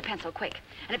 give me a pencil, quick,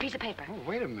 and a piece of paper. Oh,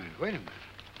 wait a minute, wait a minute.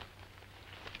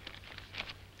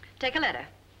 Take a letter.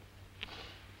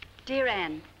 Dear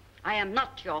Anne, I am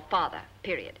not your father,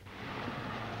 period.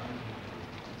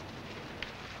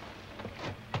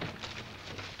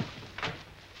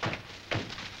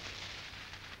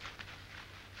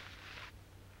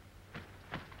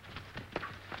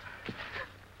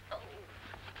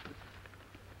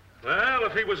 Well,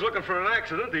 if he was looking for an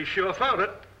accident, he sure found it.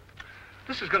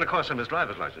 This is going to cost him his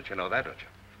driver's license. You know that, don't you?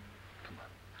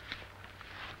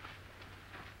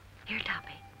 Here,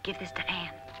 Toppy, give this to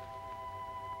Anne.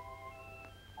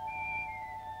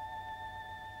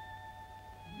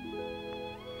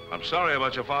 I'm sorry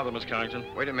about your father, Miss Carrington.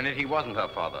 Wait a minute, he wasn't her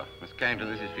father. Miss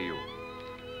Carrington, this is for you.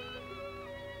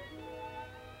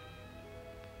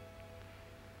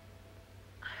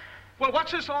 Well,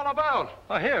 what's this all about?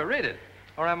 Oh, here, read it.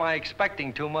 Or am I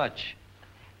expecting too much?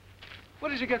 Where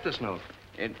did you get this note?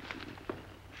 It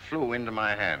flew into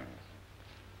my hand.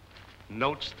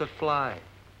 Notes that fly.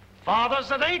 Fathers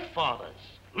that ain't fathers.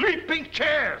 Leaping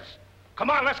chairs. Come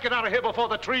on, let's get out of here before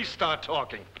the trees start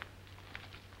talking.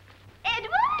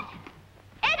 Edward?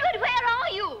 Edward, where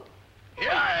are you?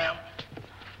 Here I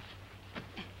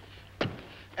am.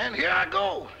 And here I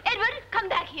go. Edward, come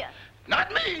back here.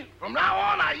 Not me. From now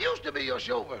on, I used to be your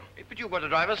chauffeur. Hey, but you were to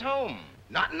drive us home.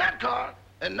 Not in that car.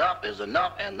 Enough is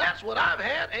enough, and that's what I've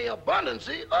had a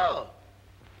abundancy of.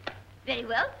 Very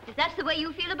well. If that's the way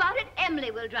you feel about it,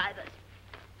 Emily will drive us.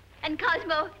 And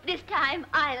Cosmo, this time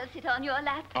I'll sit on your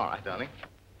lap. All right, darling.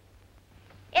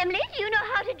 Emily, do you know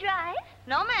how to drive?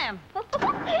 No, ma'am.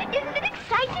 Isn't it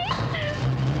exciting?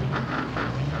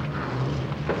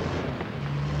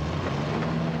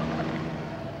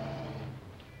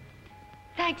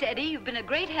 Thanks, Eddie. You've been a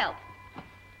great help.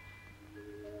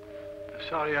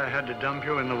 Sorry I had to dump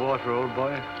you in the water, old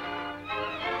boy.